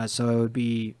 So it would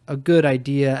be a good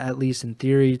idea, at least in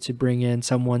theory, to bring in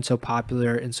someone so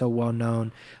popular and so well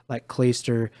known like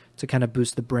Clayster to kind of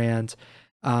boost the brand.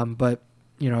 But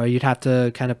you'd have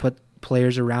to kind of put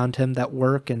players around him that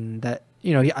work, and that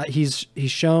he's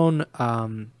shown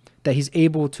that he's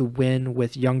able to win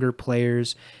with younger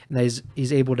players, and that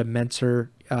he's able to mentor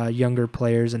younger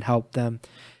players and help them.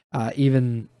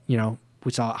 Even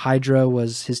we saw Hydra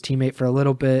was his teammate for a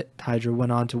little bit. Hydra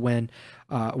went on to win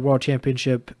a world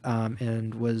championship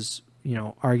and was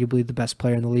arguably the best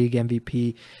player in the league,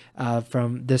 MVP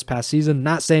from this past season.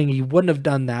 Not saying he wouldn't have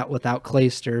done that without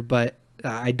Clayster, but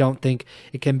I don't think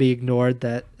it can be ignored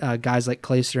that guys like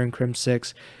Clayster and Crim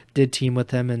 6 did team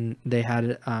with him, and they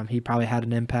had he probably had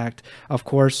an impact. Of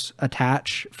course,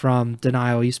 Attach from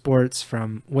Denial Esports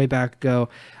from way back ago,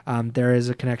 there is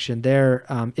a connection there.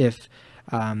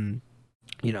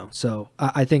 So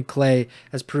I think Clay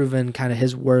has proven kind of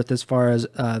his worth as far as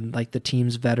like the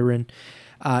team's veteran.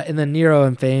 And then Nero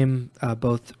and Fame,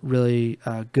 both really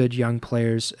good young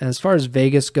players. And as far as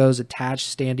Vegas goes, Attach,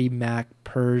 Standy, Mac,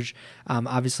 Purge.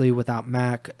 Obviously, without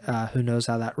Mac, who knows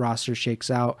how that roster shakes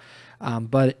out.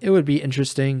 But it would be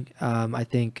interesting. I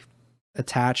think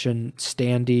Attach and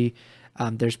Standy,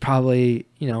 there's probably,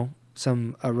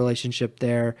 some relationship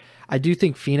there. I do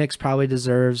think Phoenix probably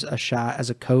deserves a shot as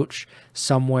a coach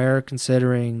somewhere,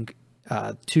 considering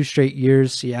 2 straight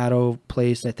years Seattle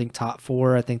placed, I think, top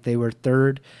 4. I think they were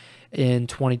 3rd in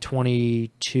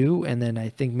 2022, and then I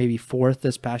think maybe 4th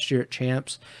this past year at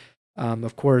Champs.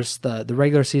 Of course, the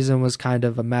regular season was kind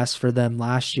of a mess for them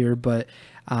last year, but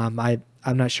I'm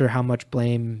not sure how much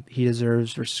blame he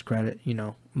deserves versus credit.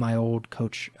 My old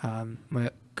coach, my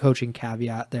coaching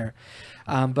caveat there.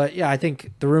 But yeah, I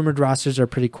think the rumored rosters are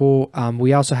pretty cool.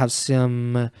 We also have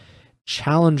some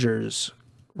challengers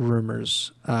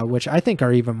rumors, which I think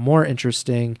are even more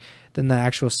interesting than the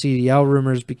actual CDL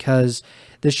rumors, because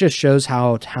this just shows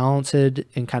how talented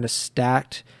and kind of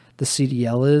stacked the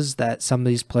CDL is, that some of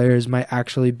these players might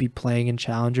actually be playing in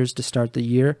challengers to start the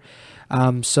year.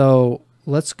 So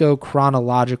let's go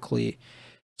chronologically.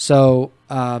 So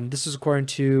this is according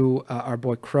to our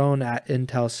boy Crone at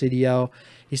Intel CDL.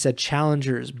 He said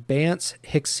challengers, Bance,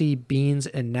 Hixie, Beans,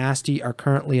 and Nasty are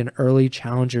currently an early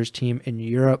challengers team in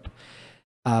Europe.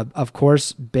 Of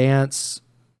course, Bance,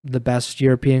 the best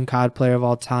European COD player of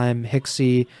all time.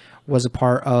 Hixie was a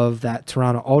part of that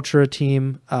Toronto Ultra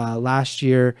team last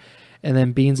year. And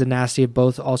then Beans and Nasty have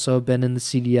both also been in the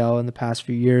CDL in the past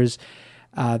few years.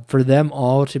 For them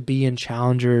all to be in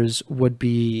challengers would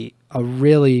be a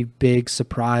really big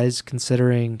surprise,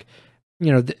 considering,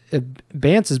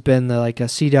 Bance has been a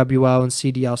CWL and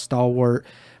CDL stalwart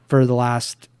for the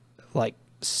last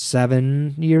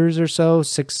 7 years or so,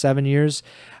 6-7 years.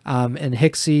 And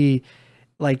Hixie,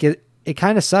 it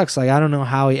kind of sucks. I don't know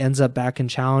how he ends up back in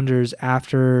challengers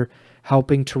after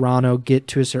helping Toronto get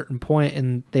to a certain point,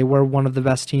 and they were one of the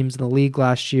best teams in the league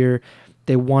last year.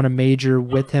 They won a major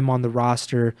with him on the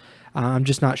roster. I'm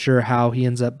just not sure how he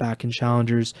ends up back in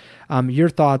challengers. Your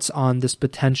thoughts on this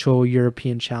potential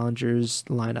European challengers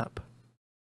lineup?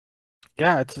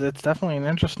 Yeah, it's definitely an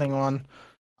interesting one.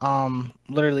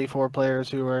 Literally 4 players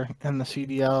who were in the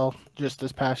CDL just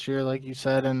this past year, like you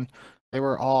said, and they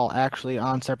were all actually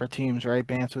on separate teams, right?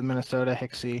 Bance with Minnesota,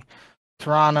 Hixie,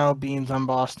 Toronto, Beans on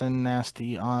Boston,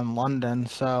 Nasty on London.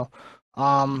 So,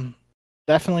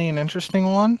 definitely an interesting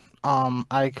one.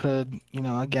 I could,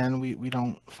 again, we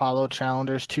don't follow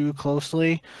challengers too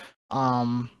closely.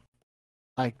 I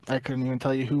couldn't even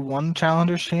tell you who won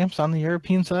challengers champs on the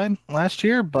European side last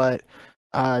year, but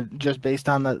just based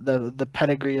on the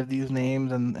pedigree of these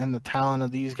names and the talent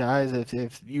of these guys,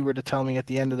 if you were to tell me at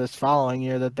the end of this following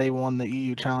year that they won the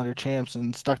EU Challenger champs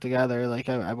and stuck together,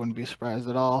 I wouldn't be surprised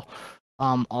at all.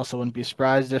 Also wouldn't be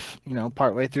surprised if,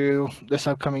 partway through this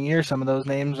upcoming year, some of those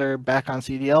names are back on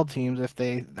CDL teams if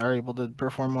they are able to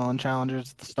perform well in challengers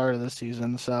at the start of the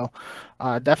season. So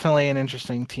definitely an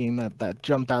interesting team that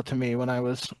jumped out to me when I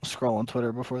was scrolling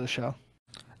Twitter before the show.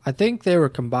 I think they were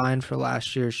combined for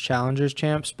last year's challengers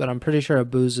champs, but I'm pretty sure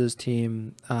Abuza's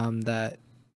team that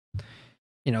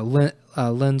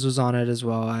Linz was on it as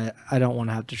well. I don't want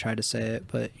to have to try to say it,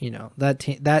 but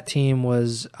that team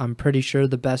was, I'm pretty sure,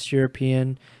 the best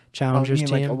European challengers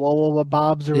team. Like a Whoa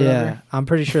Bobs or whatever? Yeah, I'm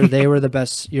pretty sure they were the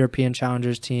best European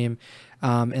challengers team,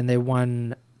 and they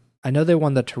won. I know they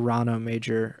won the Toronto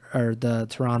major or the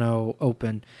Toronto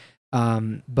Open,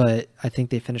 but I think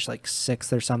they finished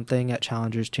 6th or something at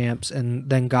challengers champs, and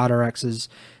then GodRx's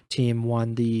team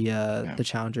won the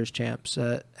challengers champs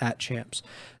at champs.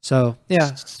 So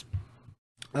yeah,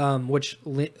 which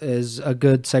is a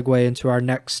good segue into our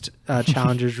next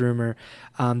challengers rumor,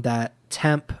 that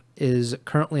Temp is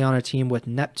currently on a team with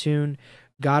Neptune,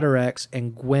 GodRx,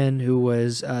 and Gwen, who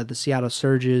was the Seattle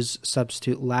Surge's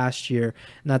substitute last year,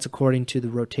 and that's according to the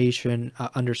rotation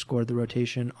 _ the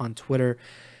rotation on Twitter.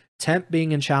 Temp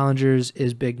being in challengers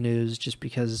is big news, just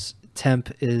because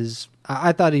Temp is,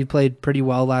 I thought he played pretty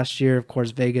well last year. Of course,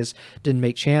 Vegas didn't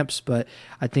make champs, but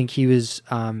I think he's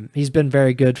been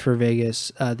very good for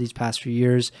Vegas these past few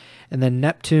years. And then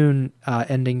Neptune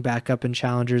ending back up in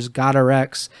challengers,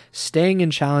 GodRx staying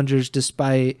in challengers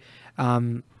despite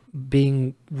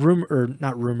being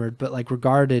not rumored, but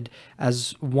regarded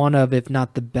as one of, if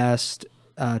not the best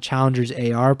Challengers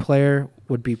AR player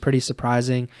would be pretty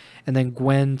surprising. And then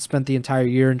Gwen spent the entire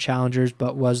year in Challengers,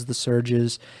 but was the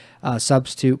Surge's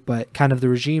substitute. But kind of the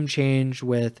regime change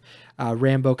with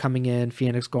Rambo coming in,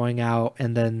 Phoenix going out,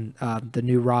 and then the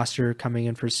new roster coming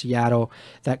in for Seattle,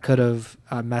 that could have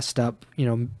messed up,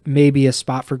 maybe a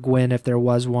spot for Gwen if there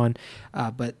was one.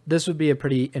 But this would be a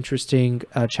pretty interesting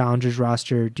Challengers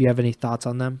roster. Do you have any thoughts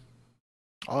on them?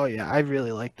 Oh yeah, I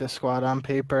really like this squad on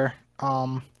paper.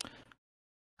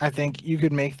 I think you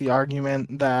could make the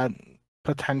argument that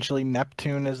potentially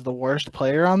Neptune is the worst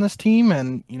player on this team,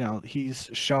 and he's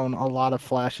shown a lot of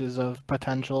flashes of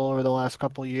potential over the last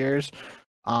couple of years.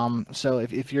 So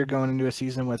if you're going into a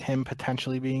season with him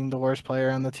potentially being the worst player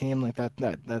on the team, like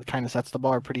that kind of sets the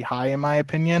bar pretty high in my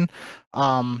opinion.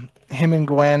 Him and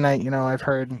Gwen, I've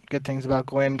heard good things about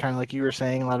Gwen, kind of like you were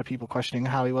saying, a lot of people questioning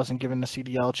how he wasn't given the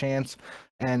CDL chance.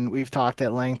 And we've talked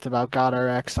at length about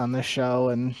GodRx on this show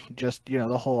and just,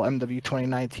 the whole MW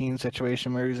 2019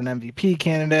 situation where he was an MVP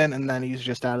candidate and then he's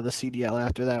just out of the CDL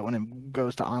after that when it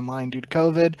goes to online due to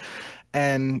COVID.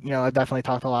 And, I've definitely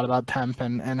talked a lot about Temp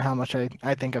and how much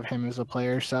I think of him as a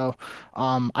player. So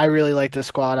I really like this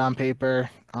squad on paper.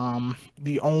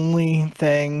 The only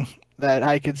thing that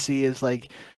I could see is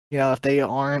if they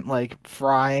aren't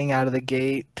frying out of the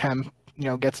gate, Temp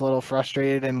gets a little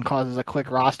frustrated and causes a quick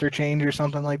roster change or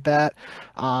something like that.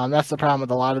 That's the problem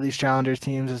with a lot of these Challengers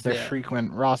teams is their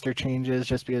frequent roster changes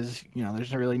just because,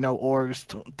 there's really no orgs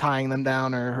tying them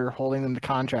down or holding them to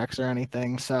contracts or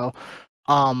anything. So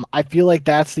I feel like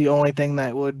that's the only thing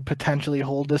that would potentially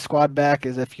hold this squad back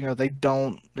is if,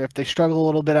 if they struggle a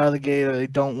little bit out of the gate or they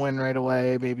don't win right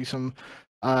away, maybe some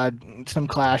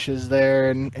clashes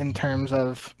there in terms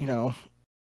of,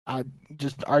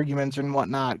 just arguments and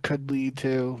whatnot could lead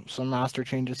to some roster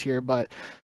changes here, but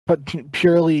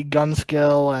purely gun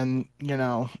skill and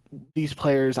these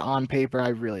players on paper, I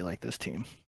really like this team.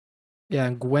 Yeah,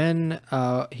 and Gwen,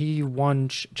 he won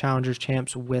Challengers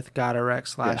champs with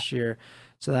GodRx last year,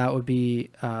 so that would be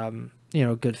a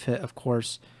good fit, of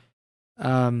course.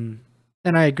 And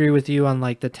I agree with you on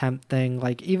the Temp thing.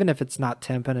 Even if it's not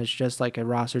Temp and it's just a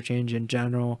roster change in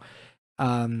general,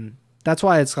 that's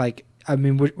why it's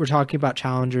we're talking about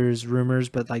Challengers rumors,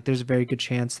 but there's a very good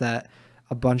chance that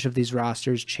a bunch of these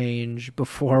rosters change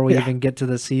before we even get to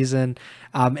the season.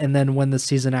 And then when the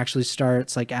season actually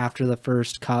starts, after the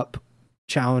first cup,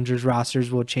 Challengers rosters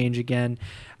will change again.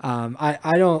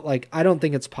 I don't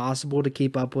think it's possible to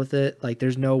keep up with it.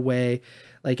 There's no way.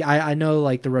 I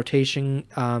know the rotation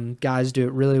guys do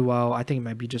it really well. I think it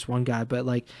might be just one guy, but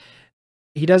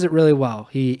he does it really well.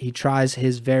 He tries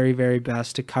his very, very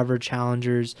best to cover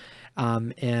Challengers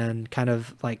and kind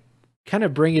of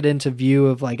bring it into view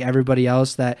of everybody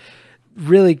else that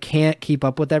really can't keep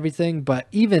up with everything. But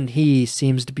even he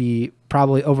seems to be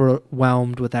probably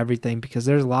overwhelmed with everything because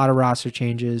there's a lot of roster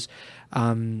changes.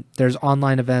 There's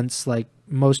online events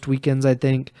most weekends, I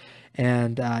think.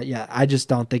 And I just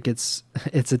don't think it's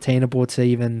attainable to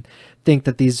even think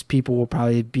that these people will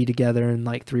probably be together in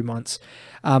 3 months.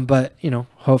 But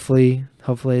hopefully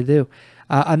they do.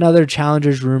 Another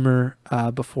Challengers rumor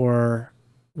before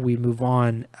we move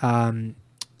on.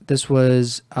 This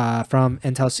was from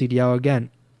Intel CDL again.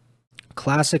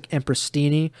 Classic and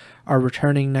Prestini are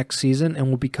returning next season and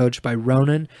will be coached by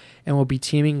Ronan and will be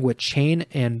teaming with Chain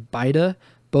and Bida,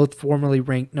 both formerly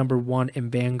ranked number 1 in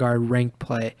Vanguard ranked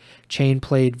play. Chain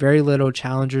played very little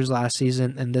Challengers last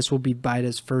season, and this will be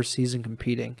Bida's first season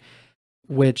competing,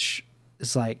 which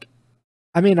is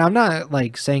I'm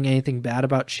not saying anything bad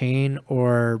about Chain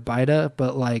or Bida,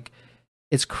 but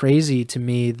it's crazy to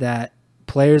me that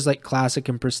players like Classic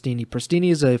and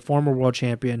Prestini is a former world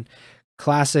champion.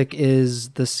 Classic is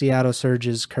the Seattle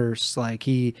Surge's curse.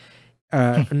 He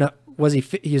was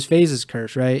FaZe's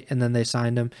curse, right? And then they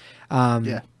signed him.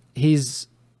 He's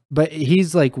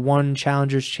won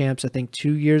Challengers champs, I think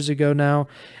 2 years ago now.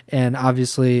 And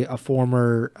obviously a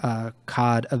former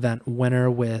COD event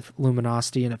winner with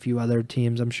Luminosity and a few other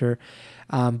teams, I'm sure.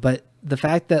 But the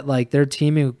fact that they're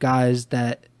teaming with guys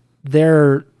that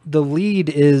the lead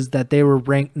is that they were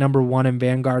ranked number 1 in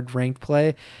Vanguard ranked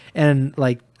play. And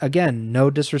again, no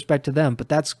disrespect to them, but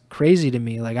that's crazy to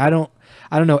me. I don't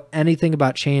know anything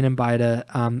about Chain and Bida.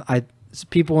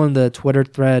 People in the Twitter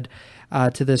thread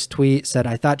to this tweet said,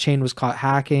 I thought Chain was caught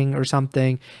hacking or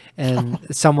something. And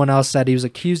someone else said he was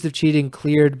accused of cheating,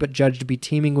 cleared, but judged to be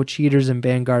teaming with cheaters in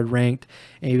Vanguard ranked.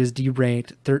 And he was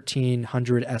deranked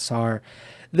 1300 SR.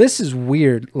 This is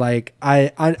weird.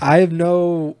 I have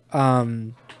no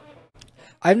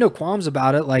I have no qualms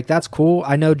about it. Like, that's cool.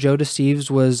 I know Joe DeSteves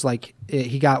was like,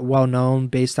 he got well known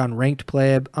based on ranked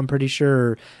play. I'm pretty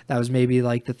sure that was maybe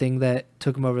like the thing that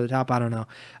took him over the top. I don't know.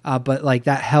 But like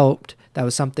that helped. That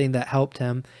was something that helped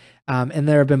him. And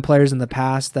there have been players in the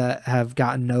past that have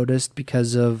gotten noticed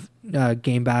because of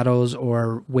game battles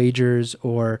or wagers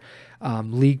or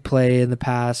league play in the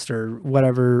past or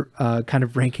whatever kind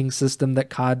of ranking system that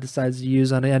COD decides to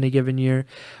use on any given year.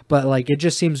 But like, it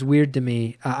just seems weird to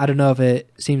me. I don't know if it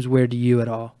seems weird to you at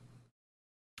all.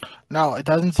 No, it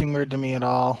doesn't seem weird to me at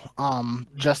all.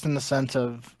 Just in the sense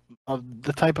of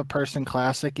the type of person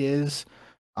Classic is.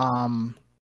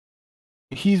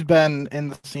 He's been in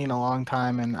the scene a long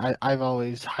time, and I've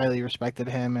always highly respected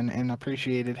him and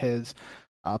appreciated his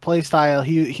play style.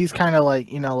 He's kind of like,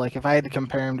 like if I had to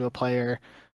compare him to a player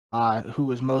who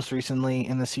was most recently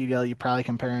in the CDL, you probably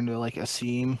compare him to like a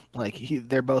Seam. Like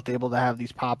they're both able to have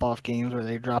these pop-off games where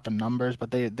they're dropping numbers,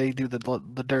 but they do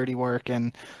the dirty work,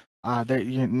 and they're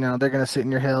gonna sit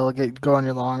in your hill, go on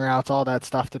your long routes, all that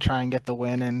stuff to try and get the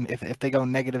win. And if they go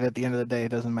negative at the end of the day,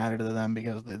 it doesn't matter to them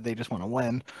because they just want to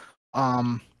win.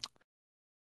 And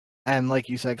like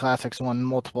you said, Classic's won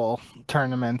multiple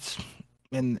tournaments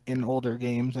in older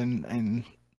games and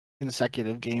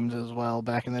consecutive games as well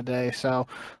back in the day. So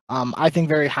I think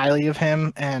very highly of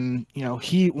him. And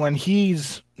when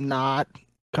he's not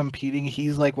competing,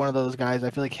 he's like one of those guys. I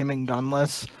feel like him and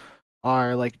Gunless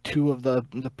are like two of the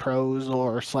pros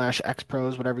or /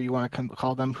 ex-pros, whatever you want to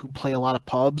call them, who play a lot of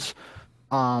pubs.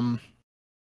 And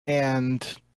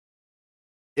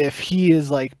if he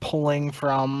is like pulling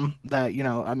from that,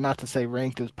 not to say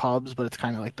ranked as pubs, but it's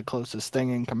kind of like the closest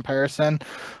thing in comparison.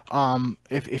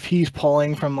 If he's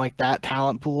pulling from like that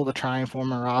talent pool to try and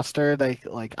form a roster,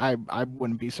 I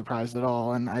wouldn't be surprised at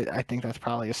all. And I think that's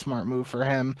probably a smart move for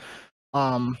him.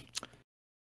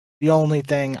 The only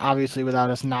thing, obviously,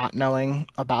 without us not knowing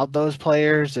about those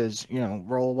players is,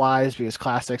 role-wise, because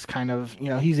Classic's kind of,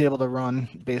 he's able to run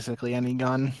basically any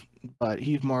gun, but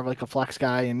he's more of like a flex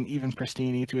guy, and even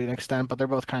Pristini to an extent, but they're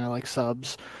both kind of like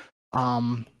subs.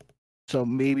 So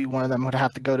maybe one of them would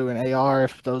have to go to an AR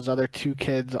if those other two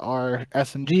kids are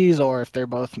SMGs, or if they're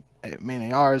both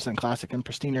main ARs, and Classic and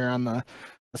Pristini are on the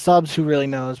subs. Who really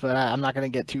knows? But I'm not going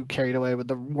to get too carried away with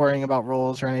the worrying about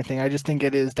roles or anything. I just think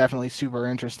it is definitely super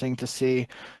interesting to see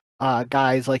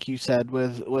guys, like you said,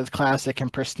 with Classic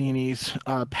and Pristini's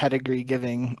pedigree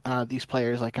giving these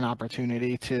players like an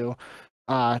opportunity to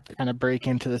kind of break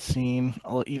into the scene,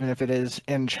 even if it is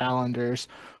in challengers.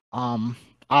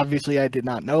 Obviously, I did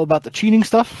not know about the cheating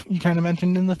stuff you kind of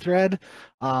mentioned in the thread.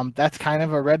 That's kind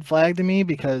of a red flag to me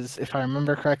because if I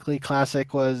remember correctly,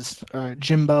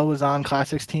 Jimbo was on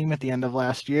Classic's team at the end of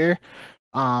last year.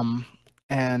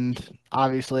 And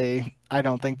obviously, I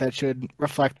don't think that should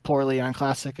reflect poorly on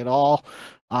Classic at all.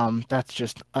 That's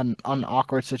just an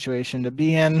awkward situation to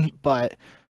be in, but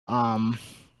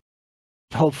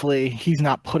hopefully he's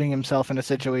not putting himself in a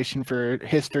situation for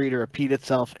history to repeat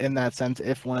itself in that sense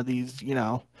if one of these,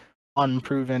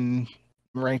 unproven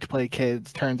ranked play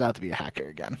kids turns out to be a hacker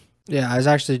again. Yeah, I was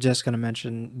actually just going to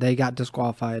mention they got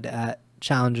disqualified at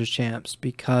Challengers Champs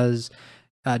because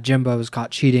Jimbo was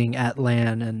caught cheating at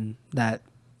LAN, and that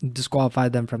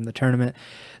disqualified them from the tournament.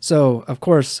 So, of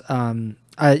course,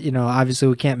 obviously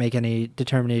we can't make any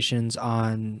determinations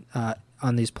on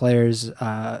these players,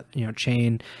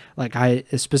 Chain, like I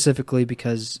specifically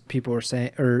because people were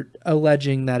saying or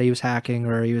alleging that he was hacking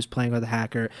or he was playing with a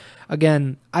hacker.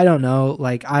 Again, I don't know.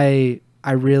 Like I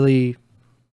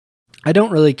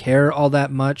don't really care all that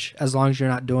much as long as you're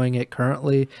not doing it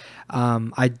currently.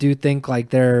 I do think like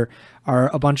there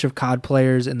are a bunch of COD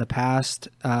players in the past,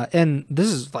 and this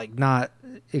is like not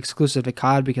exclusive to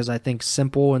COD because I think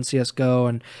Simple and CSGO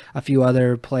and a few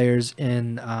other players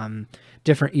in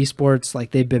different esports,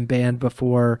 like they've been banned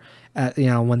before.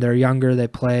 When they're younger, they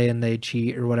play and they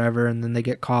cheat or whatever, and then they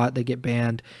get caught, they get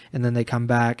banned, and then they come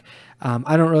back.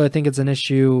 I don't really think it's an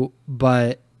issue,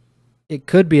 but it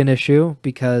could be an issue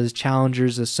because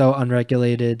Challengers is so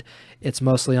unregulated. It's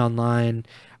mostly online.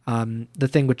 The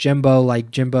thing with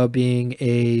Jimbo being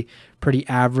a pretty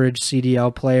average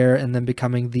CDL player and then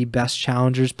becoming the best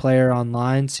Challengers player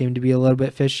online seemed to be a little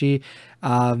bit fishy.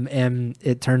 And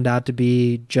it turned out to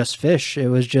be just fish. It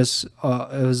was just,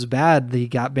 it was bad. He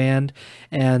got banned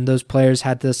and those players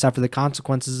had to suffer the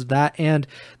consequences of that. And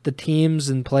the teams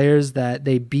and players that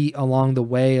they beat along the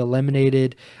way,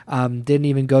 eliminated, didn't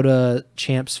even go to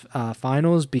champs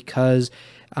finals because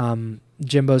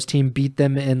Jimbo's team beat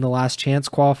them in the last chance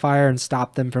qualifier and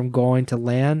stopped them from going to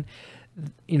LAN.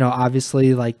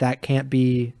 Obviously like that can't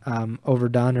be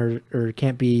overdone or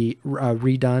can't be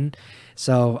redone.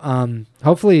 So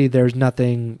hopefully there's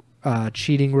nothing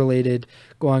cheating related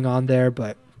going on there,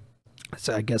 but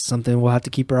so I guess something we'll have to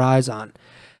keep our eyes on.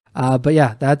 But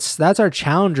yeah, that's our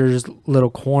Challengers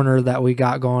little corner that we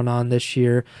got going on this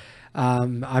year.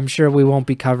 I'm sure we won't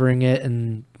be covering it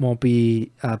and won't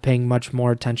be paying much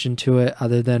more attention to it,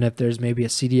 other than if there's maybe a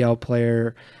CDL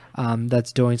player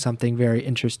that's doing something very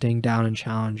interesting down in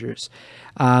Challengers.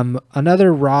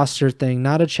 Another roster thing,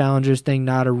 not a Challengers thing,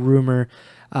 not a rumor,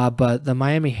 but the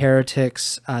Miami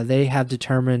Heretics, they have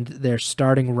determined their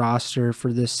starting roster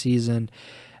for this season.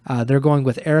 They're going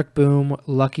with Eric Boom,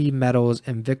 Lucky Metals,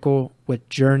 and Vickle, with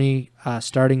Journey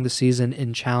starting the season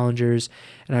in Challengers.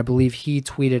 And I believe he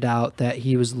tweeted out that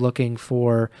he was looking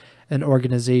for an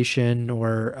organization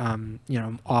or,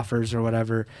 offers or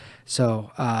whatever.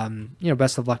 So,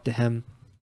 best of luck to him,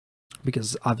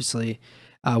 because obviously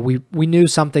we knew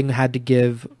something had to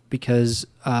give, because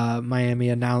Miami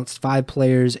announced 5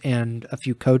 players and a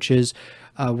few coaches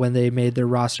when they made their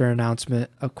roster announcement.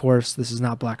 Of course, this is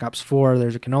not Black Ops 4.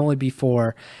 There can only be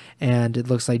 4, and it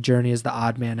looks like Journey is the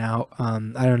odd man out.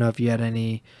 I don't know if you had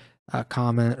any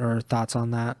comment or thoughts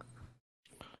on that.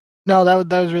 No,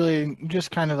 that was really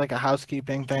just kind of like a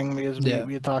housekeeping thing, because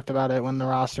we had talked about it when the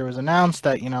roster was announced,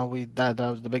 that that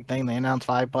was the big thing. They announced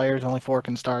 5 players, only 4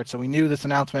 can start, so we knew this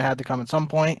announcement had to come at some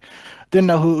point. Didn't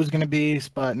know who it was going to be,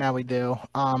 but now we do.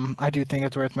 I do think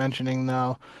it's worth mentioning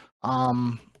though,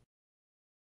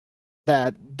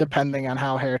 that depending on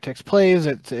how Heretics plays,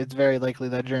 it's very likely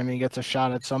that Journey gets a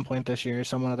shot at some point this year.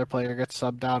 Some other player gets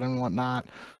subbed out and whatnot.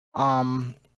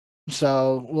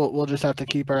 So we'll just have to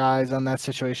keep our eyes on that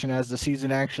situation as the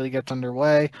season actually gets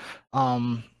underway.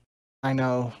 I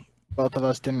know both of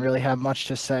us didn't really have much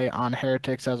to say on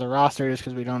Heretics as a roster, just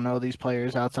because we don't know these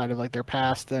players outside of like their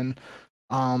past and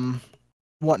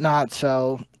whatnot.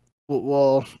 So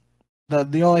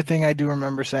the only thing I do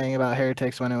remember saying about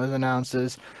Heretics when it was announced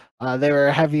is they were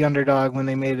a heavy underdog when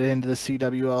they made it into the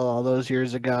CWL all those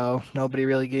years ago. Nobody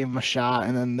really gave them a shot,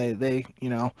 and then they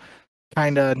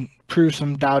kind of proved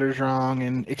some doubters wrong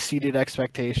and exceeded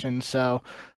expectations. So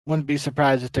wouldn't be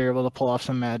surprised if they're able to pull off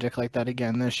some magic like that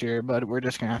again this year, but we're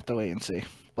just going to have to wait and see.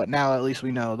 But now at least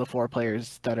we know the 4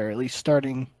 players that are at least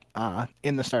starting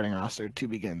in the starting roster to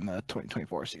begin the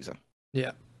 2024 season.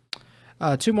 Yeah.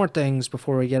 2 more things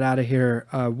before we get out of here.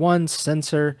 One,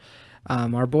 censor.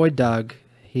 Our boy Doug,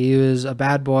 he was a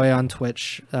bad boy on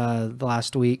Twitch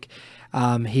last week.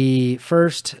 He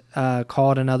first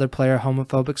called another player a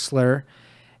homophobic slur,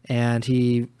 and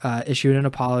he issued an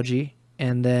apology.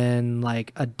 And then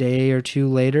like a day or 2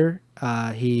 later,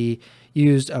 he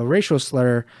used a racial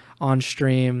slur on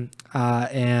stream,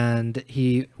 and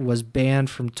he was banned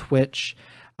from Twitch.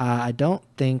 I don't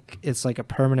think it's like a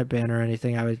permanent ban or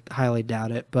anything. I would highly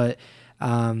doubt it, but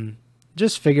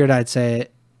just figured I'd say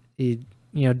it.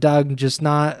 Doug, just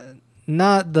not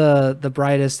the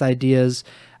brightest ideas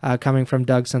coming from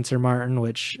Doug Censor Martin,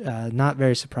 which not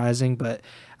very surprising, but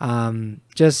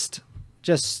just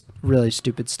really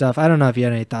stupid stuff. I don't know if you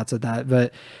had any thoughts of that,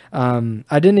 but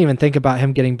I didn't even think about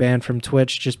him getting banned from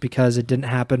Twitch, just because it didn't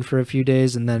happen for a few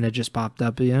days and then it just popped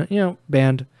up,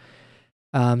 banned.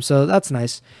 So that's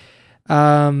nice.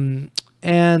 And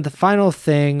the final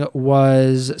thing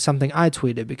was something I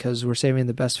tweeted, because we're saving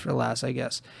the best for last, I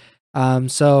guess.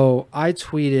 So I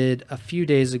tweeted a few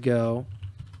days ago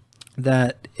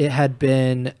that it had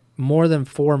been more than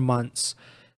 4 months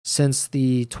since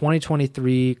the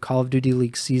 2023 Call of Duty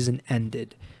League season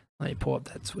ended. Let me pull up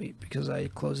that tweet because I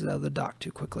closed it out of the doc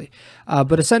too quickly.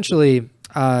 But essentially,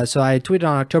 so I tweeted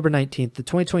on October 19th, the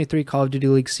 2023 Call of Duty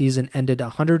League season ended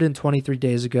 123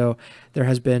 days ago. There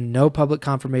has been no public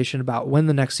confirmation about when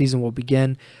the next season will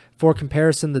begin. For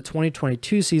comparison, the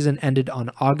 2022 season ended on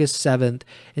August 7th,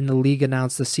 and the league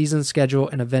announced the season schedule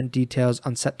and event details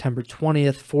on September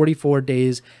 20th, 44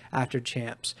 days after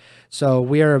champs. So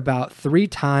we are about 3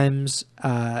 times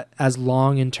as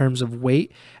long in terms of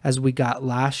wait as we got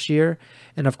last year.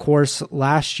 And of course,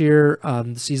 last year,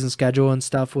 the season schedule and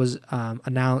stuff was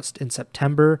announced in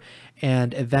September,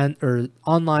 and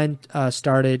online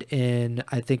started in,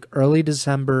 I think, early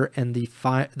December, and the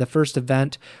first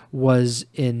event was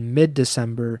in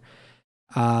mid-December.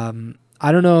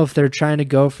 I don't know if they're trying to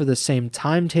go for the same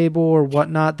timetable or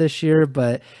whatnot this year,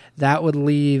 but that would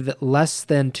leave less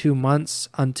than 2 months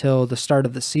until the start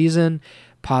of the season,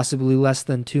 possibly less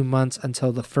than 2 months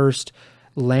until the first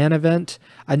LAN event.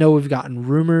 I know we've gotten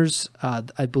rumors.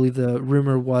 I believe the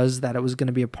rumor was that it was going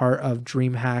to be a part of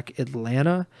DreamHack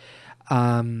Atlanta.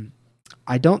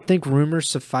 I don't think rumors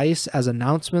suffice as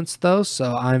announcements, though,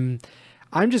 so I'm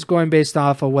just going based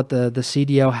off of what the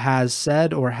CDL has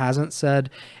said or hasn't said,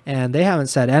 and they haven't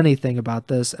said anything about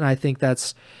this, and I think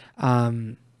that's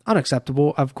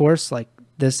unacceptable, of course. Like,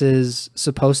 this is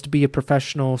supposed to be a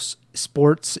professional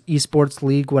sports, esports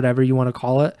league, whatever you want to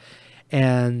call it.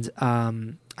 And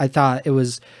I thought it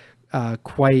was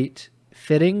quite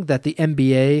fitting that the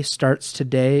NBA starts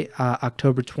today,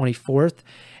 October 24th.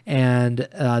 And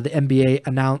the NBA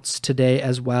announced today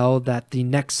as well that the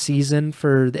next season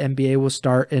for the NBA will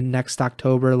start in next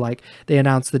October. Like, they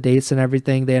announced the dates and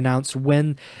everything. They announced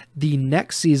when the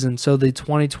next season, so the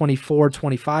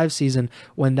 2024-25 season,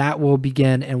 when that will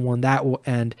begin and when that will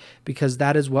end, because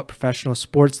that is what professional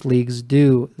sports leagues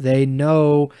do. They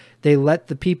know, they let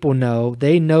the people know,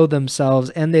 they know themselves,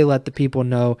 and they let the people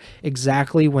know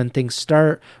exactly when things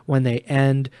start, when they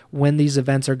end, when these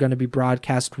events are going to be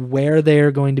broadcast, where they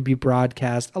are going to be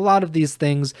broadcast. A lot of these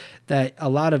things that a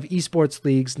lot of esports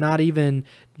leagues, not even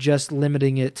just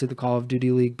limiting it to the Call of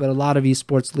Duty League, but a lot of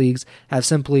esports leagues have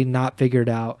simply not figured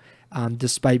out,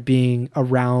 despite being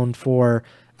around for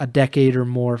a decade or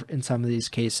more in some of these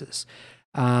cases.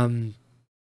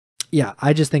 Yeah,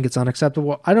 I just think it's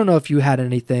unacceptable. I don't know if you had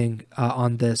anything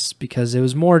on this, because it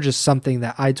was more just something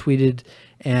that I tweeted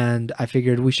and I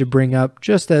figured we should bring up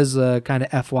just as a kind of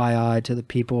FYI to the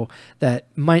people that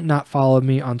might not follow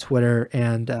me on Twitter,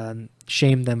 and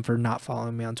shame them for not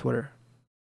following me on Twitter.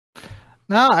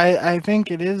 No, I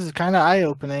think it is kind of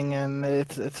eye-opening, and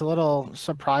it's a little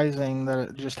surprising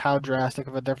that just how drastic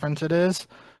of a difference it is.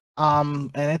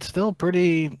 And it's still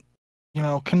pretty,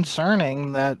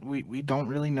 concerning that we don't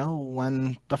really know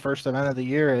when the first event of the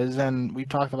year is, and we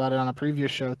talked about it on a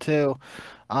previous show too.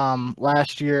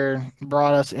 Last year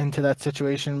brought us into that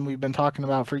situation we've been talking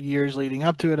about for years leading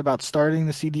up to it, about starting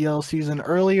the CDL season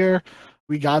earlier.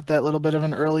 We got that little bit of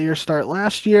an earlier start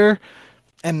last year,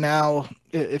 and now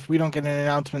if we don't get an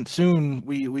announcement soon,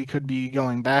 we could be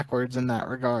going backwards in that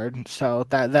regard. So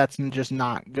that's just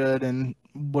not good and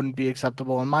wouldn't be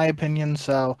acceptable in my opinion.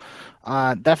 So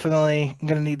definitely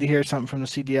going to need to hear something from the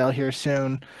CDL here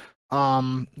soon.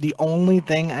 The only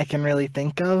thing I can really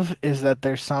think of is that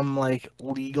there's some like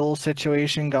legal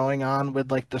situation going on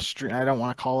with like I don't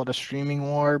want to call it a streaming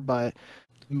war, but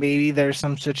maybe there's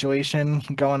some situation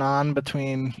going on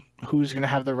between who's going to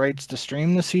have the rights to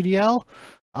stream the CDL.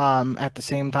 At the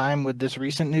same time, with this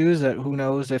recent news, that who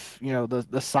knows if the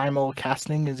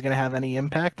simulcasting is going to have any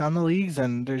impact on the leagues,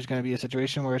 and there's going to be a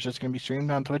situation where it's just going to be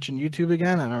streamed on Twitch and YouTube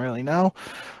again. I don't really know.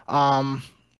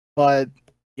 But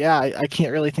yeah, I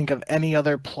can't really think of any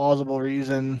other plausible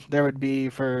reason there would be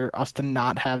for us to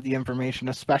not have the information,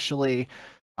 especially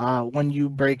when you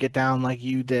break it down like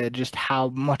you did, just how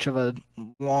much of a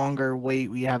longer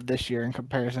wait we have this year in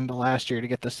comparison to last year to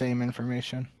get the same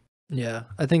information. Yeah,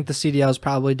 I think the CDL is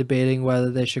probably debating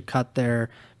whether they should cut their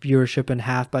viewership in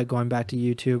half by going back to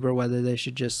YouTube, or whether they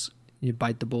should just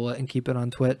bite the bullet and keep it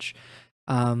on Twitch.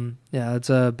 Yeah, it's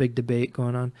a big debate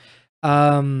going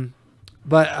on.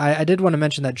 But I did want to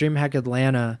mention that DreamHack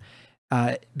Atlanta,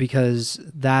 because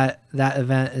that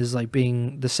event is like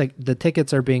the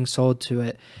tickets are being sold to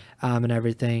it, and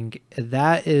everything.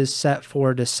 That is set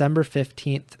for December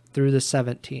 15th through the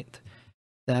 17th.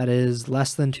 That is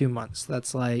less than 2 months.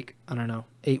 That's like, I don't know,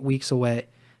 8 weeks away.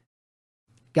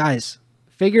 Guys,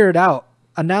 figure it out.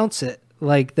 Announce it.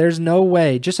 Like, there's no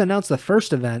way. Just announce the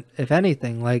first event, if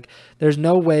anything. Like, there's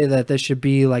no way that this should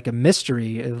be like a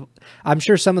mystery. I'm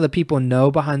sure some of the people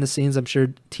know behind the scenes. I'm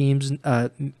sure teams,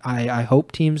 I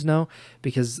hope teams know,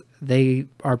 because they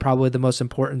are probably the most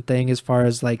important thing as far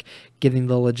as like getting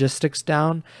the logistics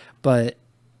down. But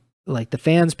like, the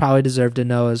fans probably deserve to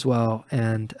know as well,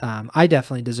 and I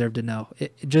definitely deserve to know.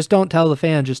 Just don't tell the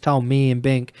fans, just tell me and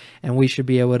Bink, and we should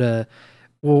be able to.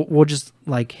 We'll just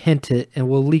like hint it, and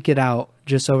we'll leak it out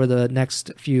just over the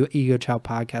next few Ego Chall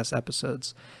Podcast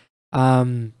episodes.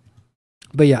 But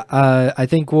yeah, I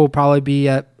think we'll probably be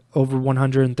at over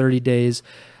 130 days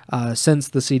since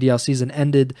the CDL season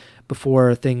ended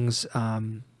before things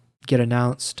get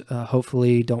announced.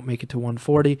 Hopefully don't make it to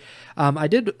 140. I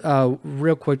did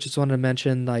real quick just wanted to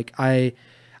mention, like, I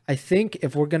think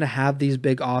if we're going to have these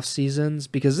big off seasons,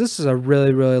 because this is a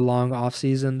really, really long off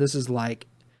season, this is like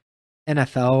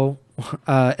NFL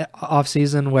off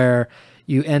season where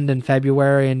you end in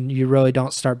February and you really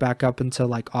don't start back up until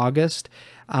like August.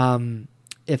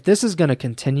 If this is going to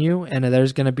continue and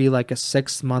there's going to be like a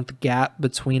 6-month gap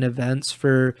between events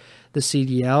for the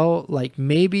CDL, like,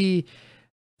 maybe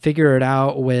figure it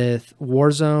out with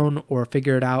Warzone or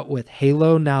figure it out with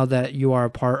Halo now that you are a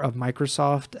part of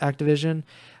Microsoft Activision,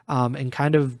 and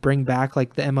kind of bring back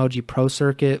like the MLG Pro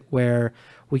Circuit where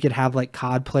we could have like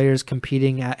COD players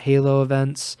competing at Halo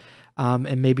events,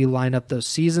 and maybe line up those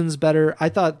seasons better. I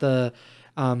thought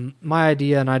my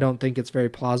idea, and I don't think it's very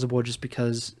plausible just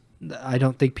because I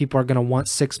don't think people are going to want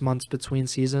 6 months between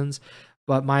seasons.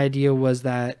 But my idea was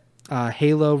that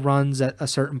Halo runs at a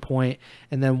certain point,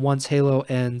 and then once Halo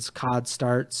ends, COD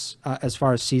starts. As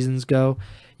far as seasons go,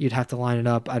 you'd have to line it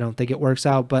up. I don't think it works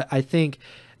out, but I think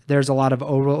there's a lot of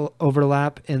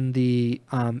overlap in the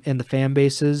fan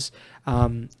bases.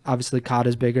 Obviously, COD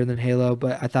is bigger than Halo,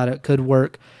 but I thought it could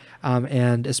work,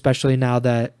 and especially now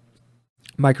that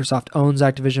Microsoft owns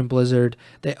Activision Blizzard,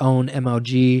 they own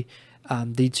MLG.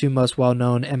 The two most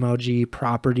well-known MLG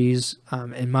properties,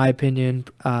 in my opinion,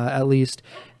 at least,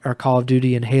 are Call of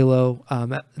Duty and Halo.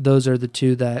 Those are the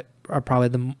two that are probably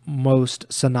the most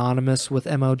synonymous with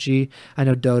MLG. I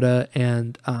know Dota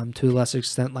and to a lesser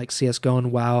extent like CSGO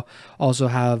and WoW also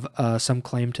have some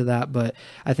claim to that, but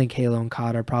I think Halo and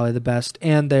COD are probably the best,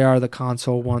 and they are the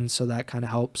console ones, so that kind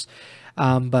of helps.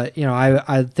 But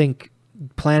I think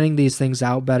planning these things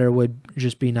out better would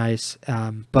just be nice.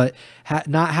 But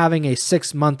not having a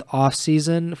 6-month off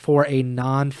season for a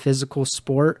non-physical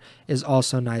sport is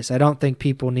also nice. I don't think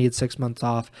people need 6 months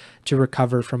off to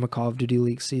recover from a Call of Duty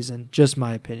League season. Just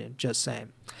my opinion, just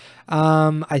saying.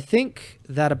 I think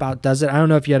that about does it. I don't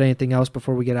know if you had anything else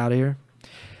before we get out of here.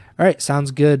 All right,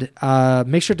 sounds good.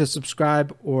 Make sure to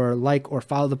subscribe or like or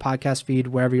follow the podcast feed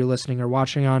wherever you're listening or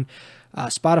watching on.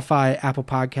 Spotify, Apple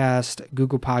Podcast,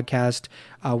 Google Podcast.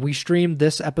 We streamed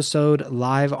this episode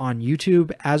live on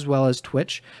YouTube as well as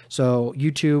Twitch. So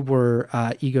YouTube, we're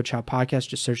Ego Chall Podcast.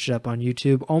 Just search it up on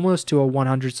YouTube. Almost to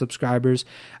 100 subscribers.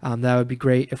 That would be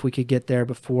great if we could get there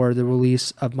before the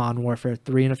release of Modern Warfare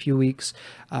 3 in a few weeks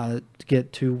to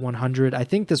get to 100. I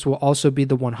think this will also be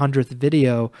the 100th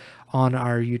video on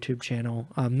our YouTube channel.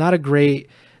 Not a great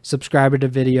subscriber to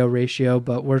video ratio,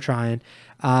 but we're trying.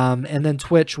 And then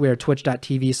Twitch, we are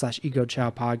twitch.tv/Ego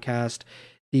Chall Podcast.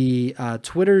 The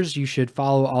Twitters, you should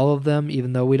follow all of them,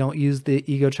 even though we don't use the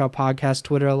Ego Chall Podcast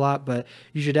Twitter a lot, but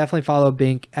you should definitely follow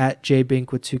Bink at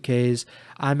jbink with 2Ks.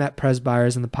 I'm at Preston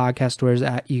Byers, and the podcast Twitter is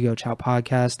at Ego Chall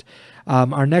Podcast.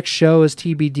 Our next show is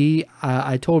TBD.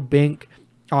 I told Bink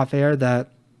off air that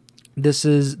this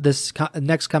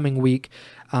next coming week,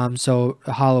 so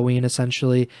Halloween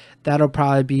essentially, that'll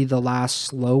probably be the last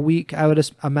slow week, I would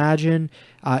imagine,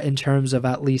 in terms of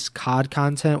at least COD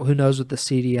content. Who knows with the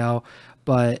CDL,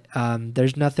 but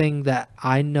there's nothing that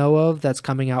I know of that's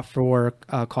coming out for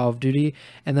Call of Duty.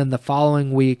 And then the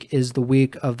following week is the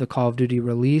week of the Call of Duty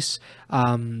release.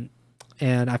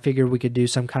 And I figured we could do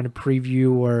some kind of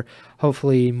preview, or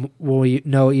hopefully we'll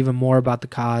know even more about the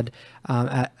COD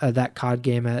at that COD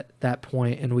game at that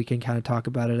point, and we can kind of talk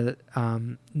about it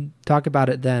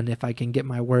then if I can get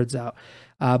my words out.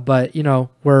 But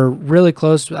we're really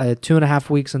close. I had 2.5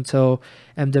 weeks until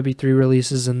MW3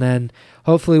 releases, and then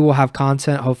hopefully we'll have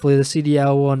content. Hopefully the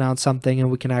CDL will announce something and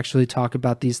we can actually talk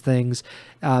about these things,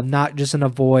 not just in a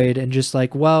void and just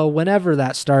like, well, whenever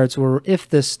that starts, or if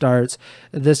this starts,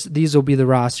 these will be the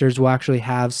rosters. We'll actually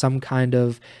have some kind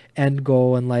of end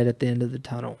goal and light at the end of the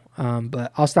tunnel.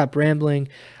 But I'll stop rambling.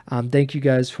 Thank you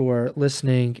guys for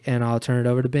listening, and I'll turn it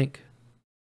over to Bink.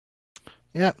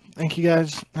 Yeah, thank you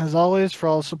guys, as always, for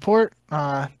all the support.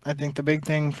 I think the big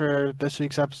thing for this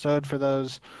week's episode, for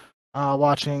those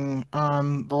watching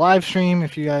on the live stream,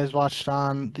 if you guys watched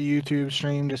on the YouTube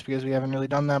stream, just because we haven't really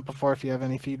done that before, if you have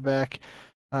any feedback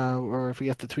or if we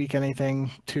have to tweak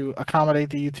anything to accommodate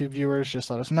the YouTube viewers, just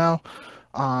let us know.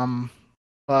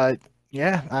 But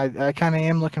yeah, I kind of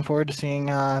am looking forward to seeing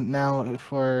now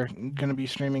if we're going to be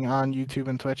streaming on YouTube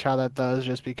and Twitch, how that does,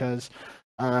 just because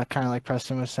kind of like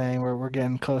Preston was saying, we're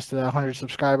getting close to 100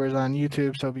 subscribers on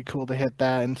YouTube, so it'd be cool to hit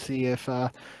that and see if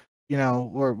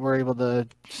we're able to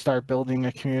start building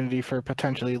a community for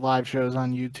potentially live shows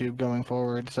on YouTube going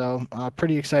forward. So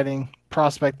pretty exciting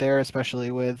prospect there, especially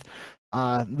with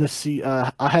ahead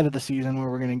of the season,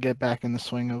 where we're going to get back in the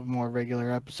swing of more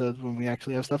regular episodes when we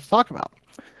actually have stuff to talk about.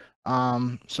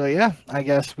 So yeah, I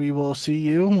guess we will see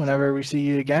you whenever we see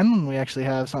you again, when we actually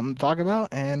have something to talk about.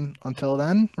 And until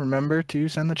then, remember to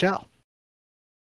send the chow.